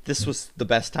solid, this was the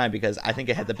best time because I think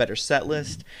it had the better set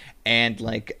list. And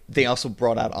like they also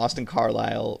brought out Austin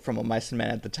Carlisle from A Mice and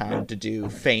Men at the time to do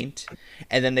Faint,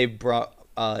 and then they brought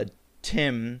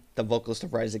Tim, the vocalist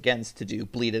of Rise Against, to do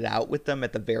Bleed It Out with them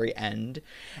at the very end.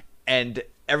 And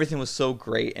everything was so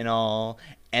great and all.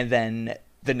 And then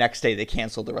the next day they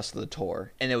canceled the rest of the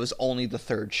tour, and it was only the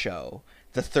third show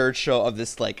of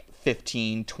this like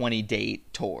 15, 20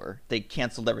 date tour. They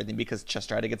canceled everything because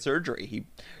Chester had to get surgery. He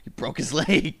broke his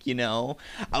leg, you know.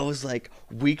 I was like,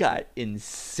 we got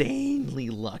insanely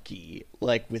lucky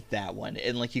like with that one,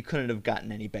 and like you couldn't have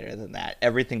gotten any better than that.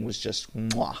 Everything was just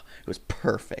mwah. It was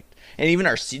perfect, and even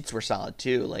our seats were solid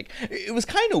too. Like it was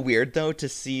kind of weird though to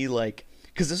see like,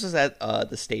 because this was at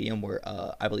the stadium where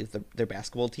I believe their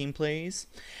basketball team plays,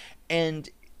 and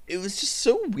it was just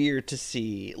so weird to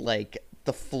see like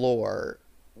the floor.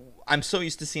 I'm so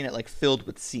used to seeing it like filled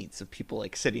with seats of people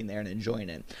like sitting there and enjoying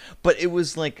it, but it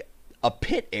was like a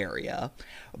pit area,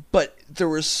 but there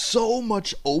was so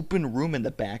much open room in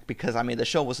the back because I mean the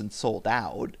show wasn't sold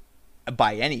out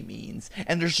by any means,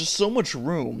 and there's just so much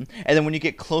room. And then when you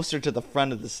get closer to the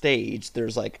front of the stage,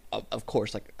 there's like of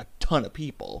course like a ton of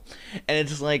people, and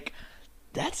it's like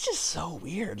that's just so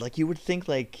weird. Like you would think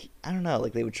like I don't know,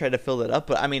 like they would try to fill that up,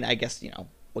 but I mean I guess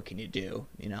what can you do,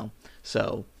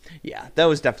 So yeah, that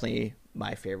was definitely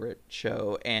my favorite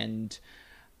show. And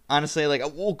honestly, like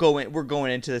we're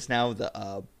going into this now.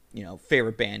 The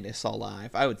favorite band I saw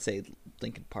live. I would say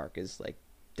Linkin Park is like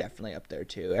definitely up there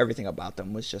too. Everything about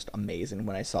them was just amazing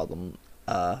when I saw them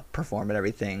perform and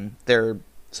everything. They're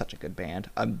such a good band.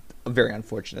 I'm very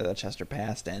unfortunate that Chester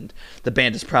passed and the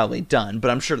band is probably done,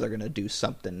 but I'm sure they're gonna do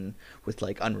something with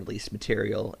like unreleased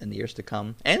material in the years to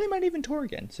come, and they might even tour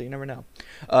again. So you never know.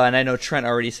 And I know Trent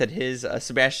already said his.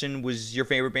 Sebastian, was your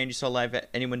favorite band you saw live?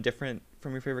 Anyone different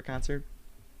from your favorite concert?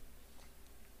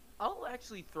 I'll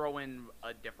actually throw in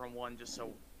a different one just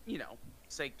so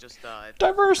sake just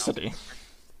Diversity.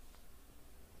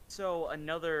 So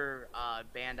another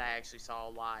band I actually saw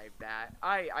live that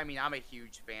I mean I'm a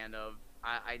huge fan of.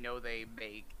 I know they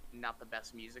make not the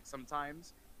best music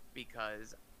sometimes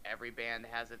because every band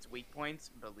has its weak points.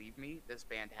 Believe me, this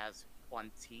band has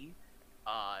plenty.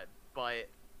 But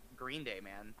Green Day,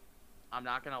 man, I'm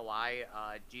not gonna lie.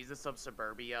 Jesus of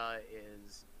Suburbia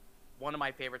is one of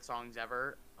my favorite songs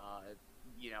ever.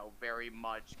 Very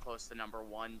much close to number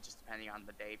one, just depending on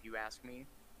the day, if you ask me.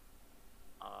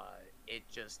 It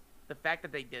just the fact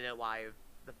that they did it live,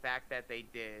 the fact that they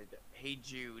did Hey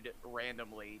Jude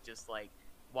randomly, just like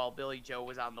while Billy Joe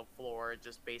was on the floor,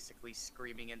 just basically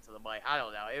screaming into the mic. I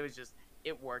don't know.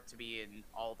 It worked to be in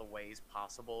all the ways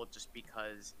possible, just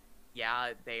because yeah,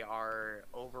 they are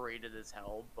overrated as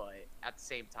hell, but at the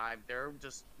same time, they're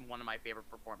just one of my favorite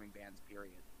performing bands.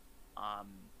 Period. Um,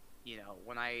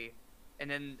 and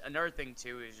then another thing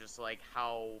too is just like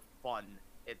how fun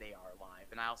they are live,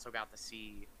 and I also got to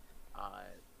see,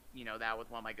 that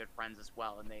with one of my good friends as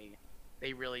well, and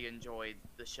they really enjoyed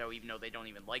the show, even though they don't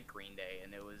even like Green Day,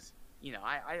 and it was,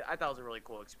 I thought it was a really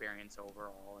cool experience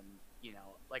overall, and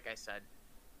like I said,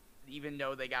 even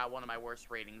though they got one of my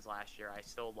worst ratings last year, I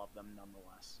still love them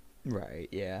nonetheless. Right.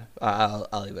 Yeah.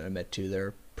 I'll even admit too,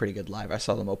 they're pretty good live. I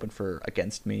saw them open for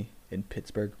Against Me in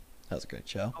Pittsburgh. That was a great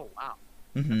show. Oh wow,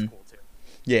 Mm-hmm. that's cool too.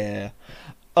 Yeah.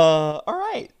 All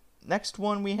right. Next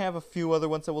one, we have a few other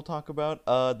ones that we'll talk about.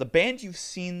 The band you've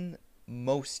seen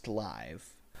most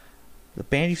live. The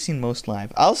band you've seen most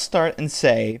live. I'll start and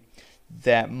say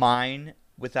that mine,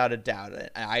 without a doubt,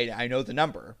 I know the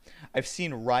number. I've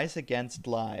seen Rise Against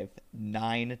live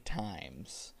 9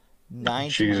 times. 9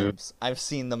 Jesus. times I've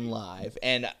seen them live.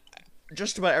 And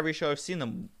just about every show I've seen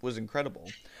them was incredible.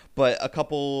 But a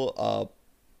couple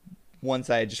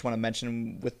ones I just want to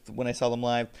mention with when I saw them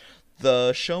live.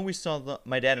 The show we saw,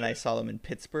 my dad and I saw them in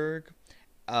Pittsburgh.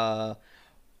 The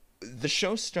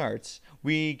show starts.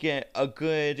 We get a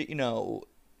good,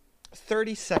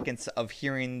 30 seconds of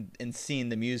hearing and seeing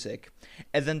the music.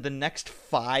 And then the next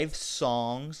 5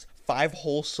 5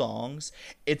 whole songs.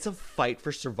 It's a fight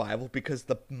for survival because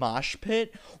the mosh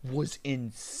pit was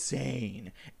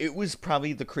insane. It was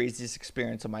probably the craziest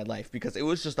experience of my life because it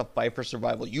was just a fight for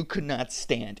survival. You could not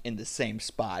stand in the same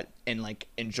spot and like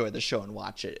enjoy the show and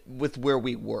watch it with where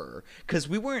we were, because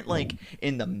we weren't like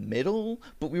in the middle,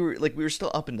 but we were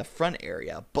still up in the front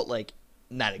area, but like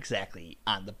not exactly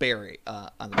on the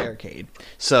barricade.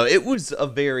 So it was a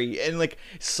very, and like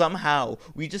somehow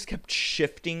we just kept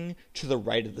shifting to the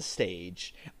right of the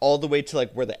stage all the way to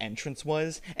like where the entrance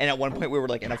was, and at one point we were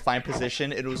like in a fine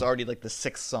position. It was already like the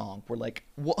 6th song. We're like,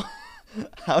 what?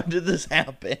 How did this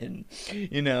happen?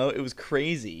 It was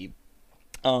crazy.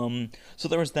 So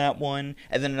there was that one,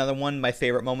 and then another one. My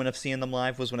favorite moment of seeing them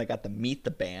live was when I got to meet the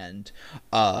band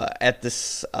at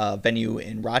this venue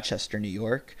in Rochester, New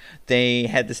York. They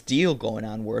had this deal going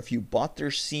on where if you bought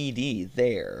their CD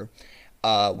there,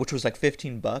 which was like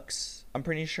 $15, I'm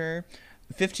pretty sure,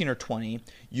 15 or 20,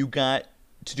 you got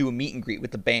to do a meet and greet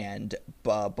with the band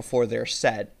before their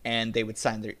set, and they would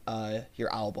sign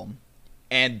your album.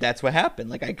 And that's what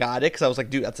happened. Like, I got it because I was like,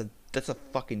 dude, that's a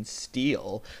fucking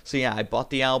steal. So yeah, I bought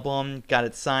the album, got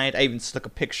it signed. I even took a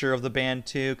picture of the band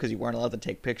too, because you weren't allowed to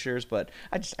take pictures, but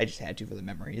I just had to for the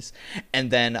memories.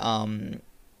 And then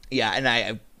yeah,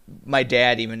 and my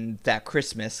dad, even that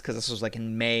Christmas, because this was like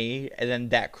in May, and then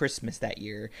that Christmas that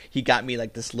year, he got me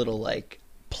like this little like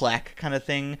plaque kind of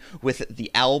thing with the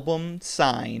album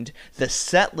signed, the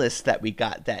set list that we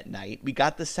got that night. We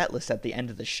got the set list at the end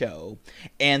of the show,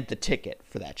 and the ticket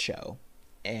for that show,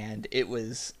 and it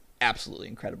was absolutely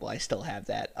incredible. I still have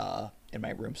that in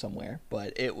my room somewhere,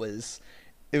 but it was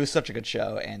such a good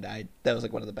show, and that was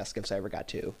like one of the best gifts I ever got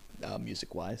too,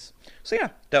 music wise. So yeah,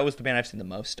 that was the band I've seen the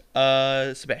most.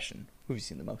 Sebastian, who have you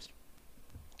seen the most?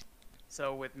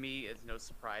 So with me, it's no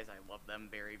surprise I love them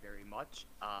very, very much.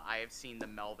 I have seen the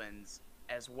Melvins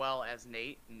as well as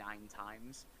Nate 9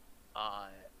 times.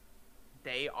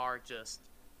 They are just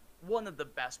one of the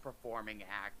best performing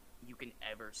acts you can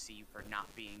ever see for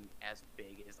not being as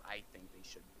big as I think they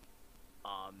should be.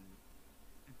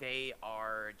 They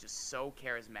are just so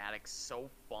charismatic, so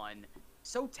fun,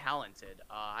 so talented.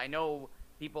 I know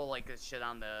people like to shit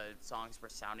on the songs for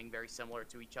sounding very similar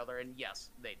to each other, and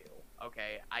yes, they do.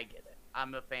 Okay, I get it.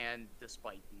 I'm a fan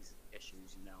despite these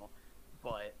issues,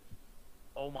 But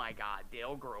oh my god,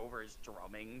 Dale Grover's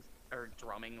drumming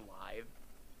live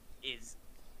is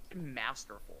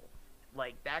masterful.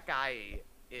 Like, that guy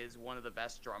is one of the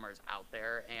best drummers out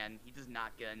there, and he does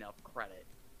not get enough credit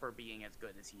for being as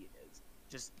good as he is.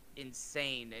 Just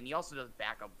insane. And he also does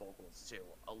backup vocals too,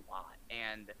 a lot.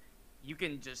 And you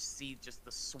can just see just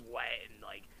the sweat and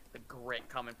like the grit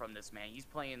coming from this man. He's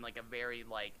playing like a very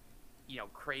like,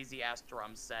 crazy ass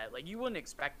drum set. Like, you wouldn't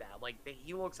expect that. Like,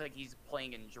 he looks like he's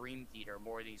playing in Dream Theater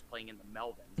more than he's playing in the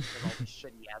Melvins because all the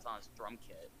shit he has on his drum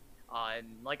kit. And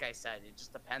like I said, it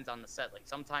just depends on the set. Like,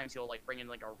 sometimes he'll like bring in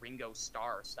like a Ringo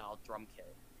Starr style drum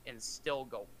kit and still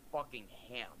go fucking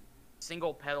ham.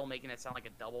 Single pedal making it sound like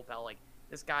a double pedal. Like,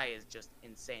 this guy is just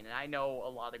insane. And I know a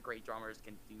lot of great drummers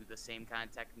can do the same kind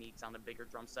of techniques on a bigger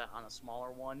drum set. On a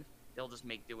smaller one, they'll just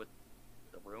make do with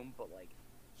the room. But like,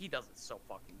 he does it so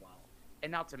fucking well.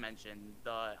 And not to mention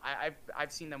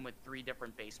I've seen them with 3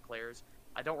 different bass players.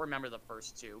 I don't remember the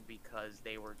first 2 because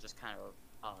they were just kind of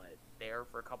there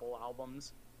for a couple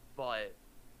albums, but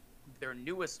their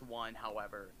newest one,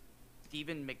 however,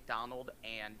 Stephen McDonald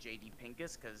and JD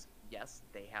Pincus, because yes,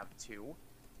 they have 2,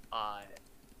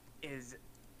 is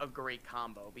a great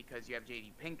combo because you have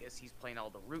JD Pincus, he's playing all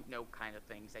the root note kind of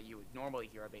things that you would normally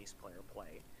hear a bass player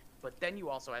play, but then you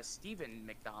also have Stephen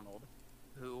McDonald,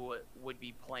 who would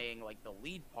be playing like the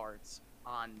lead parts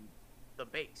on the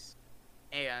bass,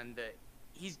 and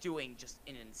he's doing just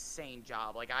an insane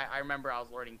job. Like, I remember I was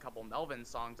learning a couple Melvin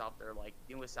songs off their like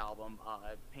newest album,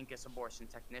 Pincus Abortion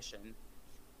Technician,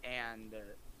 and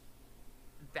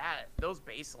those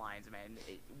bass lines, man,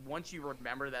 once you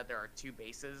remember that there are 2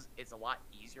 basses, it's a lot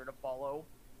easier to follow.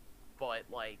 But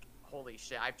like, holy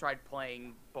shit, I've tried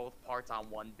playing both parts on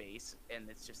one bass, and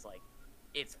it's just like,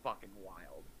 it's fucking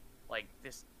wild. Like,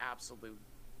 this absolute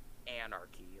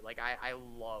anarchy. Like, I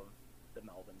love the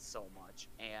Melvins so much,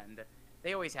 and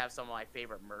they always have some of my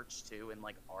favorite merch too, and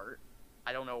like art.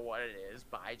 I don't know what it is,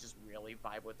 but I just really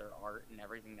vibe with their art and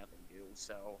everything that they do.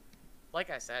 So, like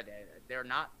I said, they're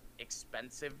not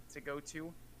expensive to go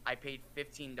to. I paid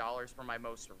 $15 for my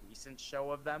most recent show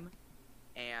of them,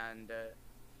 and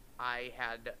I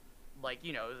had like,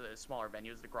 it was a smaller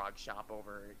venue, it was the Grog Shop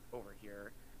over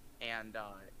here, and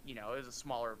it was a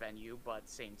smaller venue, but at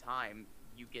the same time,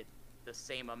 you get the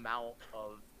same amount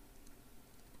of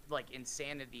like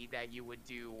insanity that you would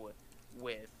do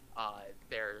with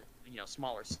their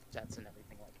smaller sets and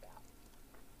everything like that.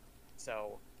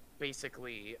 So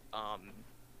basically,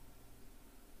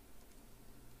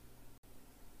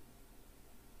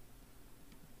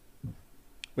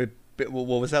 Wait,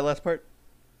 what was that last part?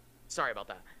 sorry about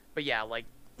that. But yeah, like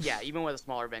yeah, even with a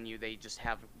smaller venue, they just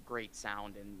have great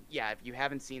sound. And yeah, if you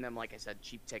haven't seen them, like I said,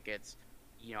 cheap tickets.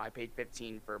 I paid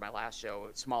 15 for my last show,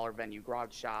 smaller venue,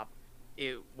 Grog Shop.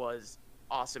 It was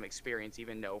awesome experience,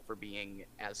 even though for being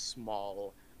as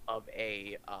small of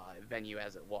a venue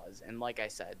as it was. And like I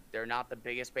said, they're not the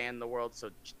biggest band in the world, so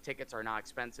tickets are not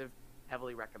expensive.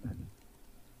 Heavily recommend.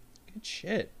 Good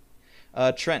shit.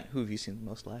 Trent, who have you seen the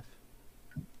most live?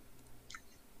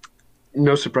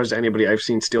 No surprise to anybody, I've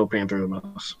seen Steel Panther the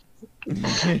most.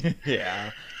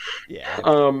 Yeah,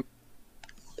 yeah.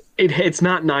 It's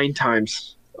not 9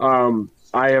 times.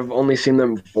 I have only seen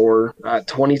them 4.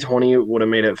 2020 would have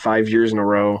made it 5 years in a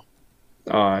row.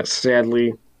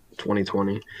 Sadly,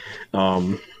 2020,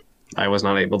 I was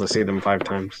not able to see them 5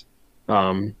 times.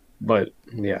 But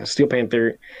yeah, Steel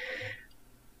Panther.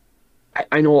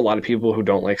 I know a lot of people who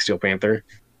don't like Steel Panther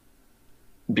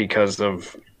because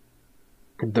of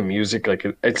the music. Like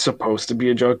it's supposed to be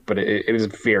a joke, but it is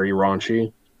very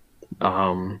raunchy.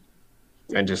 Um,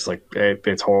 and just like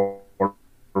it's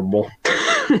horrible.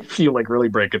 If you like really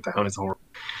break it down, it's horrible.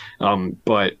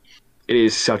 But it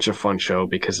is such a fun show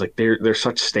because like they're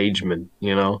such stagemen,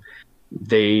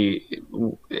 they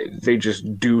they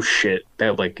just do shit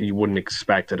that like you wouldn't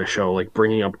expect at a show, like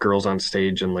bringing up girls on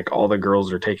stage and like all the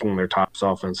girls are taking their tops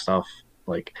off and stuff,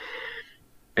 like,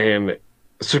 and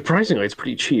surprisingly it's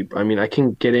pretty cheap. I mean, I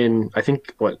can get in. I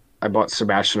think what I bought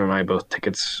Sebastian and I both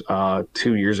tickets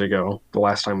 2 years ago, the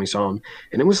last time we saw him,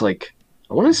 and it was like,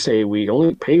 I want to say we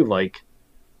only paid like,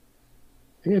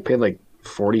 I think I paid like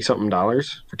 40 something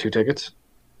dollars for 2 tickets,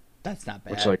 That's not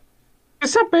which bad. like,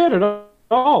 it's not bad at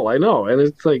all. I know, and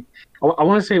it's like, I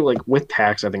want to say like with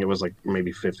tax, I think it was like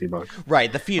maybe $50.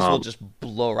 Right, the fees will Um, just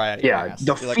blow right out of your yeah, ass.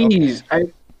 the You're like, okay. fees.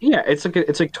 Yeah,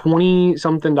 it's like 20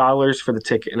 something dollars for the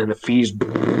ticket, and then the fees,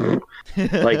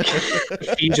 like,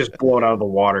 the fees just blow it out of the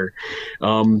water.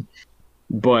 Um,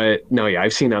 but no, yeah,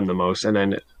 I've seen them the most, and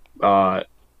then uh,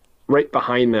 right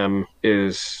behind them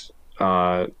is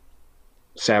Sabaton.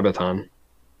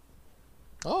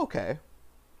 Oh, okay.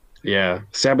 Yeah,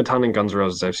 Sabaton and Guns N'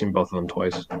 Roses. I've seen both of them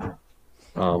twice.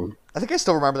 Um, I think I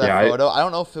still remember that yeah, photo. I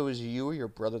don't know if it was you or your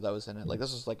brother that was in it. Like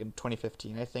this was like in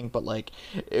 2015, I think. But like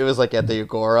it was like at the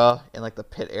Agora in like the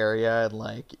pit area, and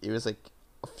like it was like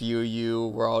a few of you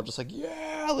were all just like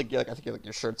yeah, like I think like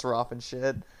your shirts were off and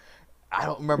shit. I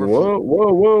don't remember if whoa,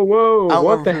 whoa, whoa, I whoa! don't What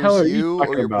remember the if it hell was are you you or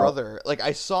talking your about? brother. Like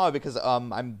I saw it because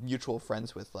I'm mutual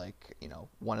friends with like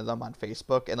one of them on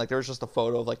Facebook, and like there was just a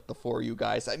photo of like the four of you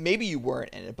guys. Maybe you weren't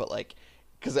in it, but like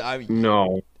because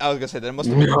No, I was gonna say that it must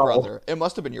have been your no, brother. It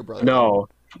must have been your brother then. no.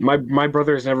 My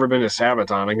brother has never been to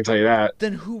Sabaton. I can tell you that.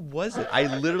 Then who was it? I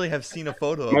literally have seen a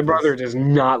photo My of brother this. does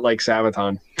not like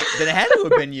Sabaton. Then it had to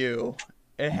have been you.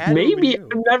 It had to have been Maybe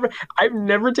you. I've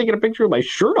never taken a picture with my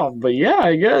shirt off, but yeah,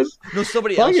 I guess. No,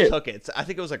 somebody Fuck else it. took it. I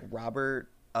think it was like Robert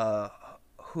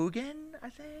Hugen, I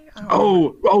think. I don't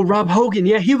remember. Oh, Rob Hogan.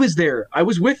 Yeah, he was there. I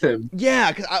was with him.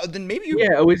 Yeah, then maybe you.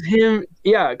 Yeah, it was him.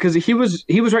 Yeah, because he was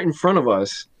right in front of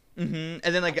us. And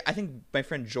then like I think my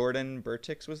friend Jordan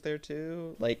Burtix was there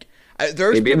too. Like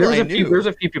there's Maybe, and people there was I a few. There's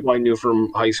knew. a few people I knew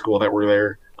from high school that were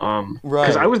there.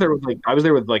 Because I Right. was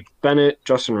there with like Bennett,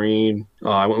 Justin Reed.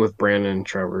 I went with Brandon,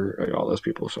 Trevor, like, all those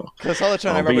people. So, Because I saw the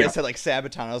trend, I but remember yeah, they said like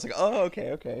Sabaton. I was like, oh,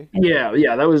 okay, okay. yeah,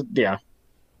 that was that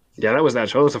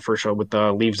show. That was the first show with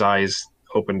Leaves Eyes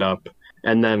opened up,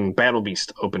 and then Battle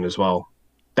Beast opened as well.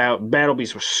 That Battle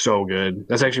Beast was so good.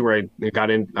 That's actually where I got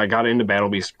in. I got into Battle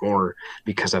Beast more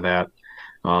because of that.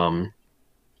 Um,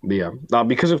 but yeah,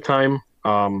 because of time,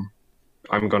 I'm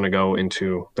gonna go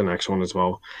into the next one as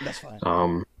well. That's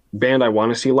fine. Band I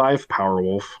want to see live,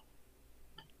 Powerwolf.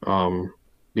 Um,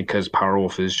 because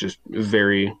Powerwolf is just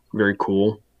very, very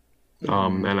cool.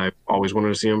 Hmm. And I've always wanted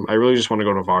to see them. I really just want to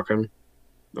go to Wacken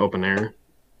open air,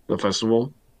 the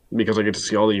festival, because I get to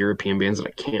see all the European bands that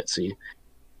I can't see.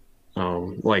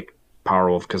 Like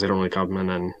Powerwolf because they don't really come, and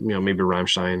then maybe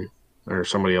Rammstein or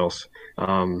somebody else.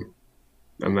 Um,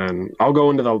 and then I'll go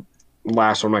into the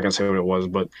last one. I'm not gonna say what it was,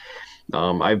 but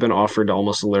I've been offered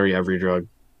almost literally every drug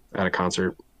at a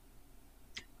concert.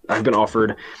 I've been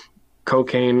offered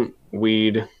cocaine,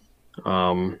 weed,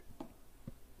 um,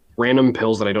 random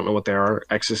pills that I don't know what they are,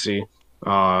 ecstasy,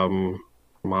 um,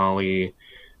 Molly,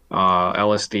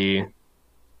 LSD,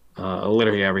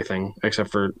 literally everything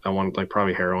except for I want like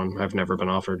probably heroin. I've never been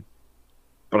offered.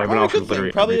 but I've been Probably a offered good thing. literally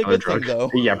every Probably a other good thing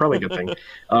drug. though. Yeah, probably a good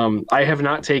thing. I have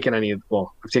not taken any.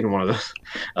 Well, I've taken one of those.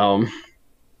 Um,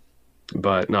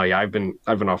 but no, yeah, I've been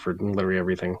offered literally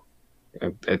everything.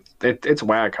 It's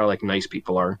whack how like nice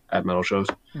people are at metal shows.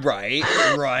 Right,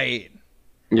 right.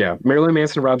 Yeah, Marilyn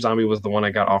Manson and Rob Zombie was the one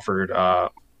I got offered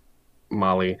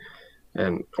Molly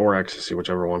and or ecstasy,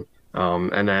 whichever one.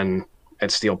 And then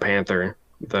at Steel Panther,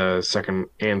 the second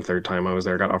and third time I was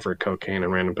there, I got offered cocaine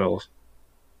and random pills.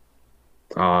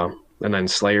 And then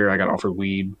Slayer, I got offered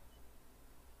weed.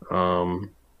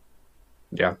 Um,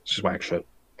 yeah, it's just whack shit.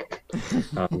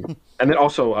 And then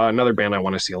also another band I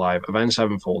want to see live, Avenged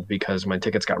Sevenfold, because my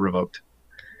tickets got revoked.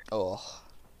 Oh,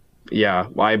 Yeah,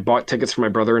 well, I bought tickets for my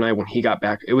brother and I when he got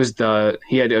back. It was the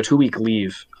he had a 2 week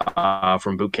leave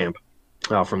from boot camp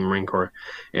from the Marine Corps,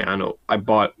 and I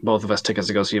bought both of us tickets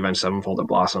to go see Avenged Sevenfold at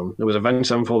Blossom. It was Avenged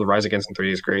Sevenfold, Rise Against, and 3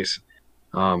 Days Grace.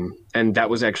 And that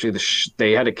was actually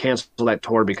they had to cancel that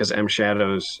tour because M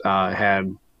Shadows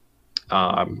had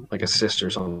like a cyst or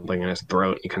something in his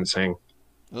throat. He couldn't sing.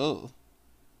 oh,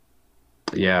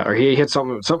 Yeah, or he had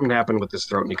something happened with his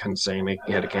throat and he couldn't sing.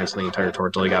 He had to cancel the entire tour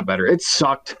until he got better. It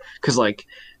sucked because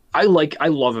I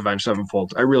love Avenged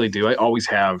Sevenfold. I really do. I always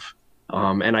have.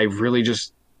 And I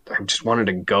just wanted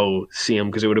to go see him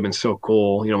because it would have been so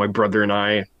cool. You know, my brother and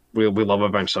I we love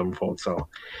Avenged Sevenfold. So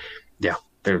yeah,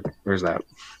 there's that.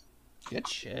 good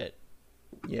shit.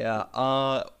 Yeah,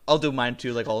 I'll do mine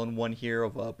too, like all in one here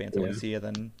of bands I want Yeah. to see, and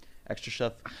then extra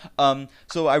stuff.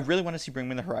 So I really want to see Bring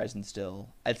Me the Horizon still.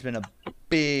 It's been a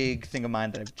big thing of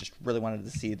mine that I've just really wanted to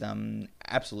see them.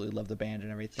 Absolutely love the band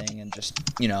and everything, and just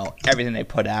everything they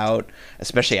put out,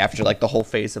 especially after like the whole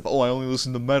phase of I only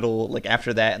listen to metal. Like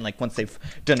after that, and like once they've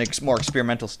done more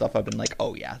experimental stuff, I've been like,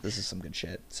 oh yeah, this is some good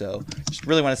shit. So just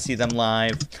really want to see them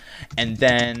live, and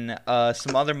then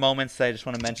some other moments that I just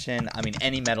want to mention. I mean,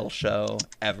 any metal show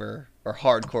ever or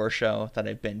hardcore show that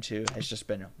I've been to has just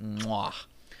been mwah.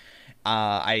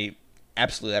 I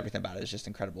absolutely everything about it is just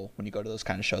incredible when you go to those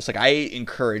kind of shows. Like I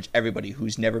encourage everybody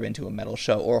who's never been to a metal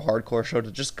show or a hardcore show to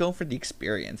just go for the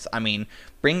experience. I mean,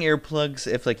 bring earplugs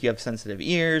if like you have sensitive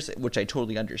ears, which I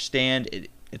totally understand.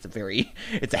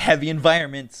 It's a heavy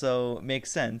environment, so it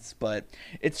makes sense. But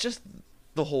it's just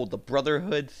the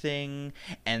brotherhood thing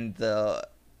and the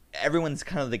everyone's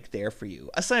kind of like there for you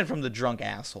aside from the drunk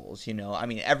assholes. I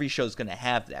mean, every show's gonna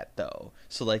have that though,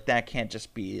 so like that can't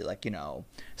just be like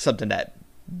something that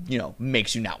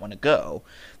makes you not want to go.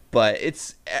 But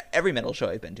it's every metal show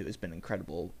I've been to has been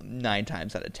incredible 9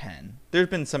 times out of 10. There's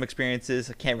been some experiences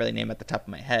I can't really name at the top of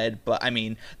my head, but I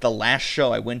mean the last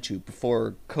show I went to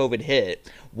before COVID hit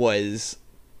was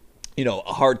a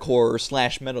hardcore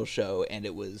slash metal show, and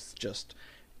it was just,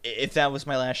 if that was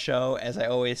my last show, as I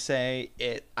always say,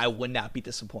 I would not be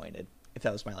disappointed if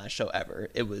that was my last show ever.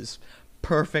 It was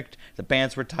perfect. The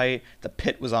bands were tight. The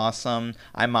pit was awesome.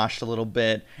 I moshed a little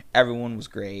bit. Everyone was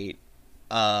great.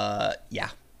 Yeah,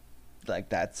 like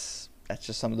that's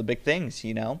just some of the big things.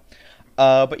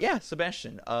 But yeah,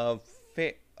 Sebastian,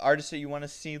 artists that you want to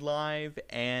see live,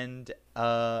 and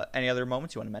any other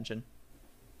moments you want to mention?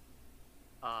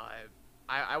 Uh,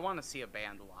 I want to see a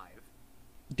band live.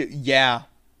 Yeah,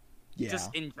 yeah.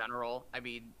 Just in general. I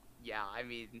mean, yeah. I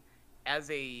mean,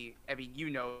 you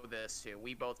know this too.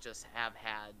 We both just have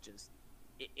had just.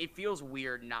 It feels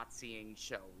weird not seeing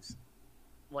shows,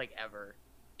 like ever.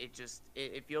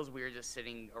 It feels weird just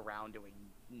sitting around doing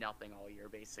nothing all year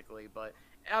basically. But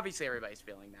obviously everybody's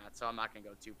feeling that, so I'm not gonna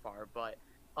go too far. But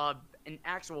an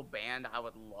actual band I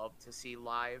would love to see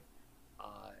live.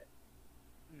 Uh,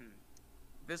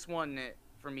 This one,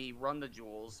 for me, Run the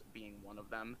Jewels being one of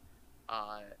them.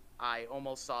 I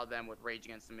almost saw them with Rage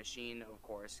Against the Machine. Of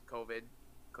course, COVID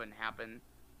couldn't happen.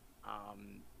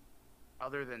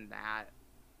 Other than that,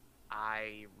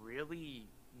 I really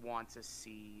want to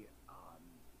see.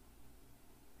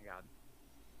 My God,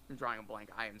 I'm drawing a blank.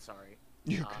 I am sorry.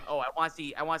 I want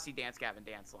to see Dance Gavin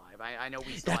Dance live. I know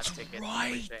we still have That's tickets. And right.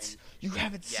 everything. You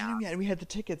haven't seen Yeah. him yet, and we had the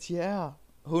tickets. Yeah.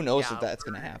 Who knows Yeah, if that's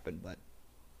gonna happen? But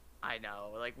I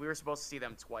know. Like we were supposed to see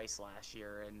them twice last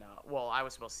year, and I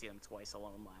was supposed to see them twice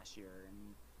alone last year,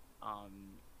 and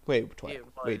wait, twice. it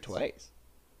Wait, was- twice.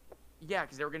 Yeah,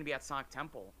 because they were gonna be at Sonic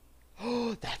Temple.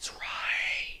 Oh, that's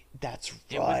right. That's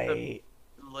It was the right.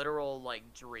 literal like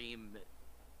dream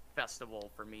festival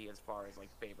for me as far as like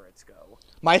favorites go.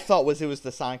 My thought was it was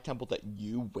the Sonic Temple that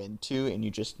you went to and you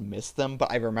just missed them, but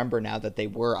I remember now that they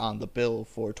were on the bill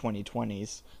for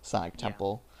 2020's Sonic Yeah.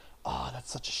 Temple. Oh, that's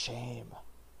such a shame.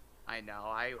 I know.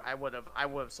 I would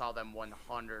have saw them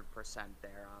 100%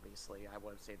 there. Obviously, I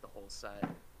would have saved the whole set.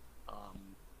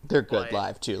 They're good But-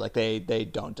 live too. Like they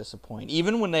don't disappoint.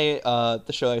 Even when they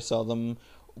the show I saw them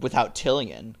without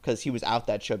Tillian because he was out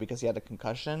that show because he had a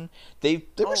concussion. They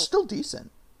were Oh, still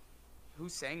decent. who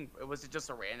sang? Was it just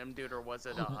a random dude, or was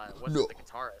No. it the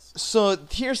guitarist? So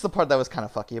here's the part that was kind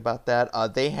of fucky about that.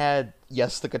 They had,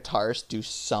 yes, the guitarist do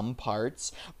some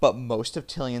parts, but most of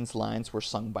Tillian's lines were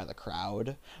sung by the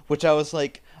crowd, which I was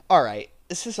like, all right,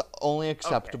 this is Okay. only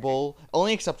acceptable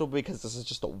because this is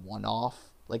just a one-off.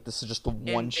 Like this is just the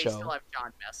one And they still show. have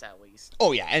John Bess at least.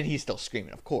 Oh yeah, and he's still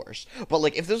screaming, of course. But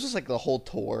like, if this was like the whole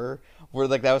tour where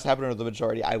like that was happening with the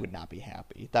majority, I would not be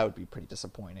happy. That would be pretty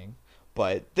disappointing.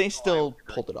 But they Oh, I would still be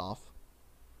really. pulled it off.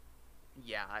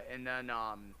 Yeah, and then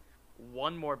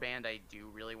one more band I do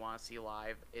really want to see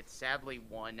live. It's sadly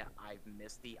one I've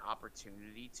missed the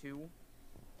opportunity to.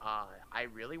 I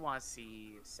really want to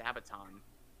see Sabaton.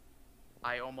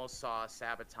 I almost saw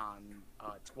Sabaton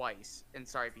twice, and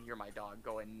sorry if you hear my dog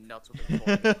going nuts with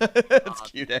her toy. That's Uh,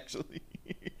 cute, actually.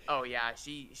 oh yeah,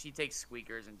 she takes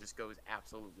squeakers and just goes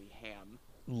absolutely ham.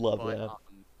 Love But that.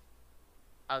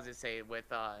 I was gonna say with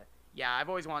yeah, I've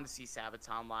always wanted to see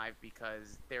Sabaton live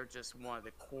because they're just one of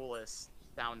the coolest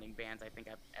sounding bands I think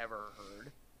I've ever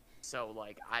heard. So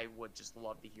like I would just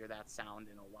love to hear that sound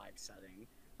in a live setting.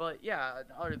 But yeah,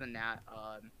 other than that,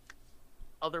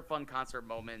 other fun concert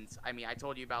moments. I mean, I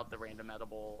told you about the Random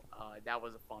Edible. That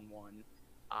was a fun one.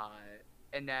 Uh,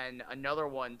 and then another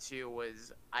one too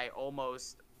was I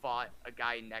almost fought a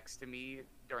guy next to me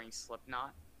during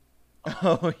Slipknot. Um,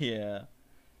 Oh yeah.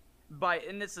 but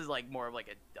and this is like more of like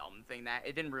a dumb thing that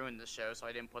it didn't ruin the show, so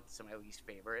I didn't put this in my least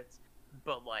favorites.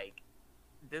 But like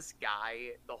this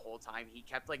guy the whole time he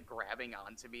kept like grabbing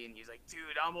onto me and he's like, dude,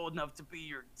 I'm old enough to be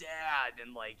your dad,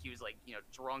 and like he was like,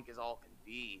 drunk as all can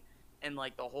be. And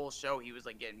like the whole show he was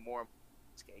like getting more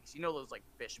cakes. You know those like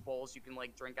fish bowls you can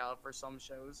like drink out of for some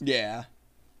shows? Yeah.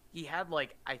 He had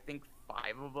like I think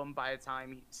 5 of them by the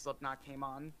time Slipknot came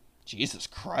on. Jesus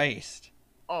Christ.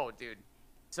 Oh, dude.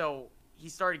 So he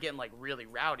started getting like really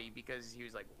rowdy because he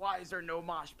was like, "Why is there no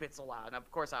mosh pits allowed?" And of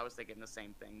course, I was thinking the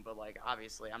same thing, but like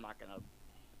obviously, I'm not gonna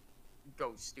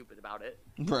go stupid about it.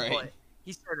 Right. But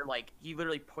he started like he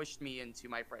literally pushed me into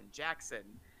my friend Jackson,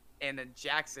 and then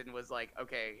Jackson was like,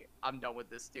 "Okay, I'm done with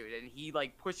this dude," and he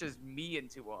like pushes me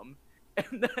into him,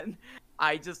 and then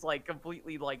I just like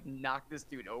completely like knock this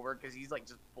dude over because he's like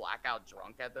just blackout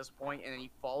drunk at this point, and then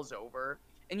he falls over,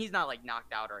 and he's not like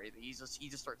knocked out or anything. He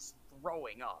just starts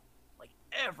throwing up like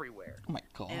everywhere, Oh my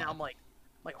and god. I'm like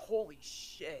holy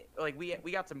shit! Like we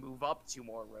got to move up 2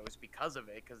 more rows because of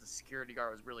it, because the security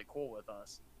guard was really cool with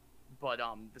us. But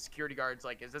the security guard's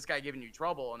like, "Is this guy giving you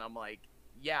trouble?" And I'm like,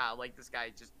 "Yeah, like this guy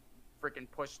just freaking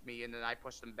pushed me, and then I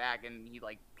pushed him back, and he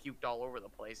like puked all over the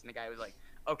place." And the guy was like,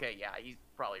 "Okay, yeah, he's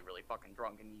probably really fucking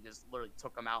drunk," and he just literally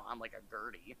took him out on like a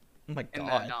Gertie. Oh my And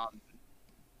then god.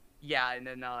 yeah, and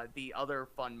then the other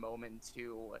fun moment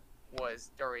too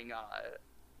was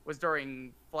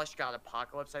during Flesh God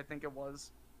Apocalypse, I think it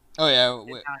was. Oh yeah.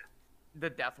 It had the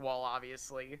death wall,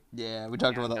 obviously, Yeah, we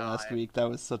talked about and that last week. That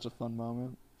was such a fun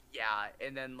moment. yeah,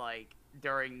 and then like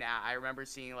during that, I remember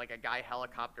seeing like a guy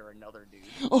helicopter another dude.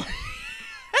 Oh,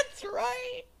 that's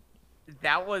right.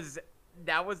 That was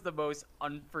the most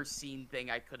unforeseen thing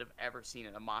I could have ever seen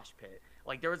in a mosh pit.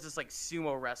 Like there was this like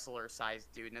sumo wrestler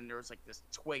sized dude, and then there was like this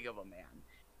twig of a man.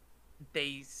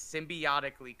 They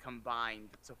symbiotically combined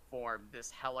to form this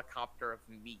helicopter of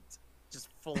meat, just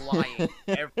flying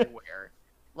everywhere.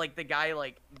 Like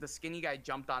the skinny guy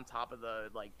jumped on top of the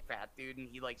like fat dude, and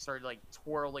he like started like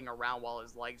twirling around while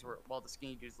the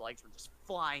skinny dude's legs were just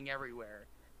flying everywhere,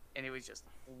 and it was just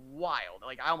wild.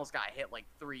 Like I almost got hit like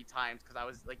 3 times because I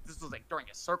was like, this was like during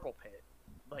a circle pit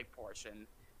like portion.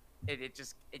 It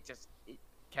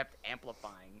kept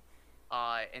amplifying.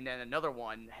 And then another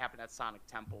one happened at Sonic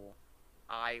Temple.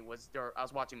 I was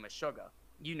watching Meshuggah.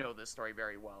 You know this story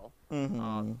very well. Uh,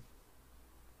 Mm-hmm.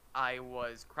 I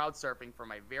was crowd surfing for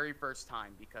my very first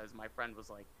time because my friend was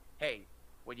like, "Hey,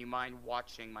 would you mind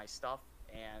watching my stuff?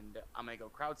 And I'm gonna go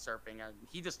crowd surfing." And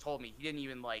he just told me he didn't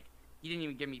even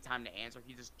give me time to answer.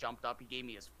 He just jumped up. He gave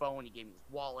me his phone. He gave me his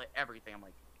wallet. Everything. I'm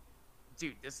like,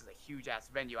 dude, this is a huge ass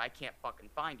venue. I can't fucking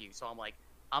find you. So I'm like,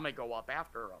 I'm gonna go up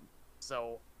after him.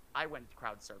 So I went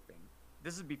crowd surfing.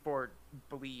 This is before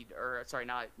Bleed, or sorry,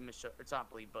 not Meshuggah, it's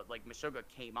not Bleed, but like Meshuggah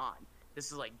came on.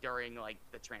 This is like during like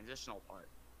the transitional part.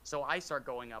 So I start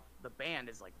going up. The band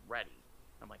is like ready.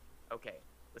 I'm like, okay,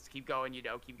 let's keep going.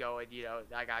 Keep going.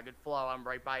 I got a good flow. I'm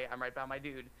right by my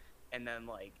dude. And then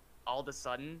like all of a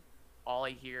sudden, all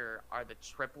I hear are the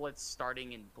triplets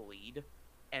starting in Bleed,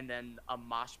 and then a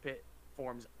mosh pit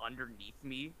forms underneath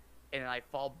me, and I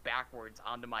fall backwards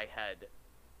onto my head,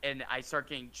 and I start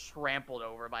getting trampled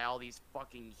over by all these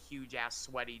fucking huge ass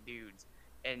sweaty dudes.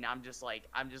 and I'm just like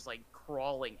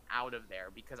crawling out of there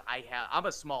because I'm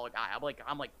a small guy.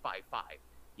 I'm like 5'5".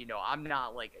 I'm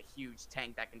not like a huge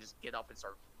tank that can just get up and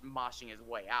start moshing his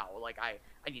way out. Like I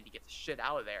need to get the shit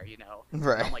out of there. So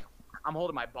Right. I'm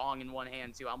holding my bong in one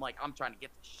hand too. I'm trying to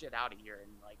get the shit out of here,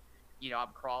 and I'm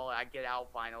crawling. I get out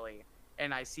finally,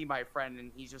 and I see my friend,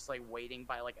 and he's just like waiting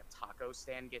by like a taco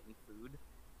stand getting food,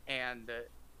 and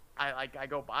I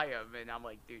go by him, and I'm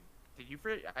like, dude, did you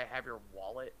forget I have your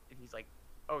wallet? And he's like,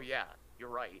 oh yeah, you're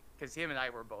right, because him and I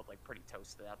were both like pretty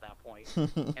toasted at that point,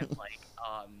 and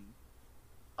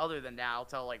other than that, I'll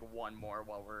tell like one more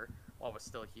while we're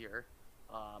still here.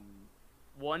 Um,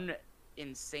 One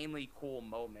insanely cool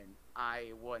moment.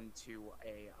 I went to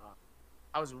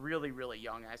I was really really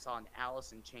young. I saw an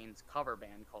Alice in Chains cover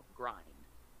band called Grind.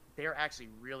 They're actually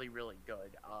really really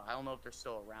good. I don't know if they're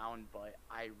still around, but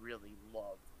I really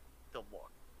love the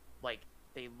look. Like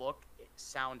they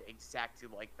sound exactly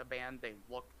like the band. They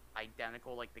look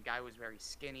identical. Like the guy was very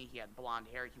skinny. He had blonde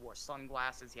hair. He wore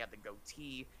sunglasses. He had the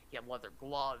goatee. He had leather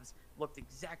gloves. Looked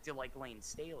exactly like Lane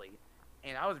Staley.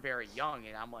 And I was very young,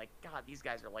 and I'm like, God, these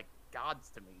guys are like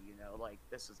gods to me. Like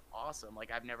this is awesome.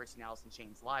 Like I've never seen Alice in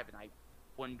Chains live, and I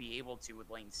wouldn't be able to with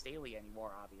Lane Staley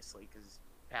anymore, obviously, because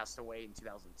passed away in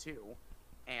 2002.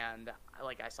 And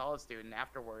I saw this dude, and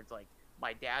afterwards, like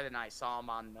my dad and I saw him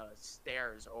on the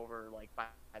stairs over like by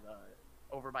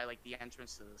like the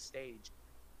entrance to the stage,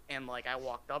 and like I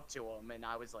walked up to him and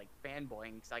I was like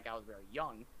fanboying because like I was very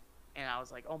young, and I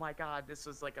was like, oh my god, this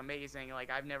was like amazing. Like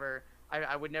I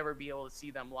would never be able to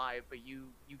see them live, but you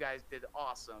guys did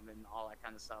awesome and all that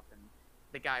kind of stuff. And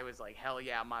the guy was like, hell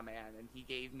yeah, my man. And he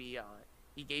gave me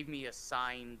a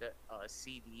signed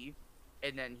CD,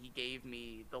 and then he gave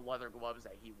me the leather gloves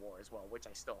that he wore as well, which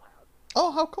I still have.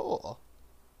 Oh, how cool.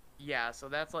 Yeah, so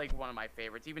that's like one of my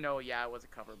favorites. Even though yeah, it was a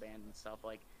cover band and stuff,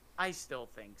 like I still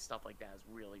think stuff like that is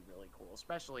really really cool,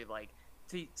 especially like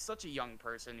to such a young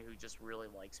person who just really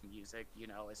likes music,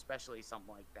 especially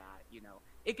something like that,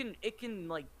 it can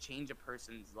like change a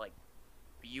person's like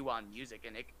view on music,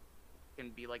 and it can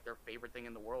be like their favorite thing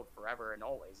in the world forever and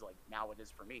always, like now it is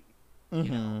for me, you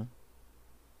know. Mm-hmm.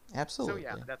 So yeah, Absolutely.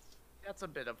 that's a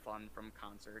bit of fun from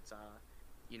concerts.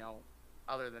 You know,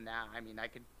 other than that, I mean,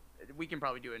 we can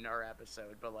probably do another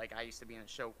episode, but like I used to be in a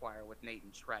show choir with Nate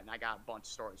and Trent, and I got a bunch of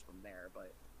stories from there,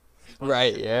 but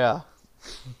Right, yeah.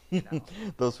 you know,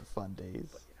 Those were fun days.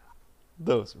 but yeah.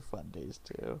 Those were fun days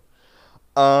too.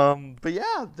 But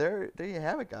yeah, there you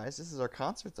have it, guys. This is our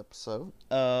concerts episode.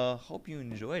 Hope you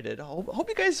enjoyed it. Hope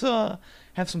you guys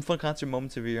have some fun concert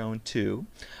moments of your own too.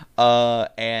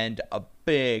 And a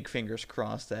big fingers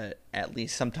crossed that at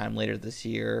least sometime later this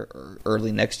year or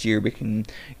early next year we can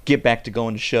get back to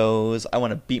going to shows. I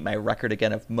want to beat my record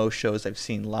again of most shows I've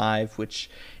seen live, which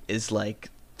is like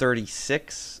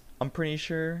 36. I'm pretty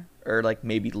sure, or like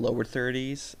maybe lower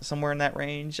 30s, somewhere in that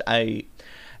range.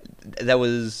 That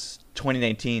was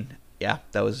 2019. Yeah,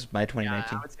 that was my Yeah, I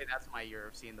 2019. would say that's my year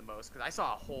of seeing the most because I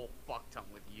saw a whole fuck ton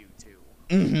with you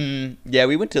too. Yeah,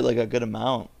 we went to like a good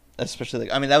amount, especially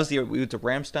like I mean that was the year we went to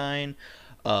Ramstein.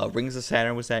 Rings of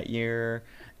Saturn was that year.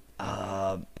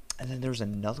 Uh, and then there was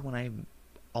another one I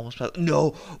almost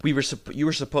no, you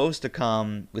were supposed to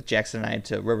come with Jackson and I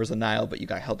to Rivers of the Nile, but you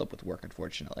got held up with work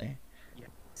unfortunately. Yeah,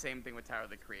 same thing with Tyler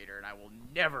the Creator, and I will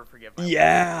never forget my life.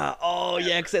 Yeah. Oh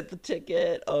yeah, Ever. accept the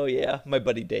ticket. Oh yeah, my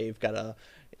buddy Dave got a.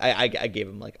 I gave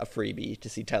him like a freebie to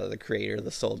see Tyler the Creator,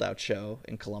 the sold out show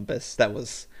in Columbus. That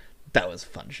was a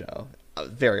fun show.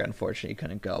 Very unfortunate he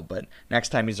couldn't go, but next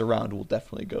time he's around, we'll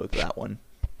definitely go to that one.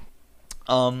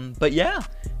 But yeah,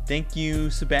 thank you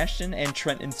Sebastian and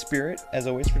Trent in spirit as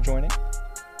always for joining,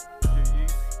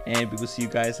 and we will see you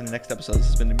guys in the next episode. This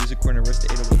has been the Music Corner Arista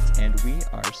 808, and we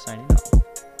are signing off.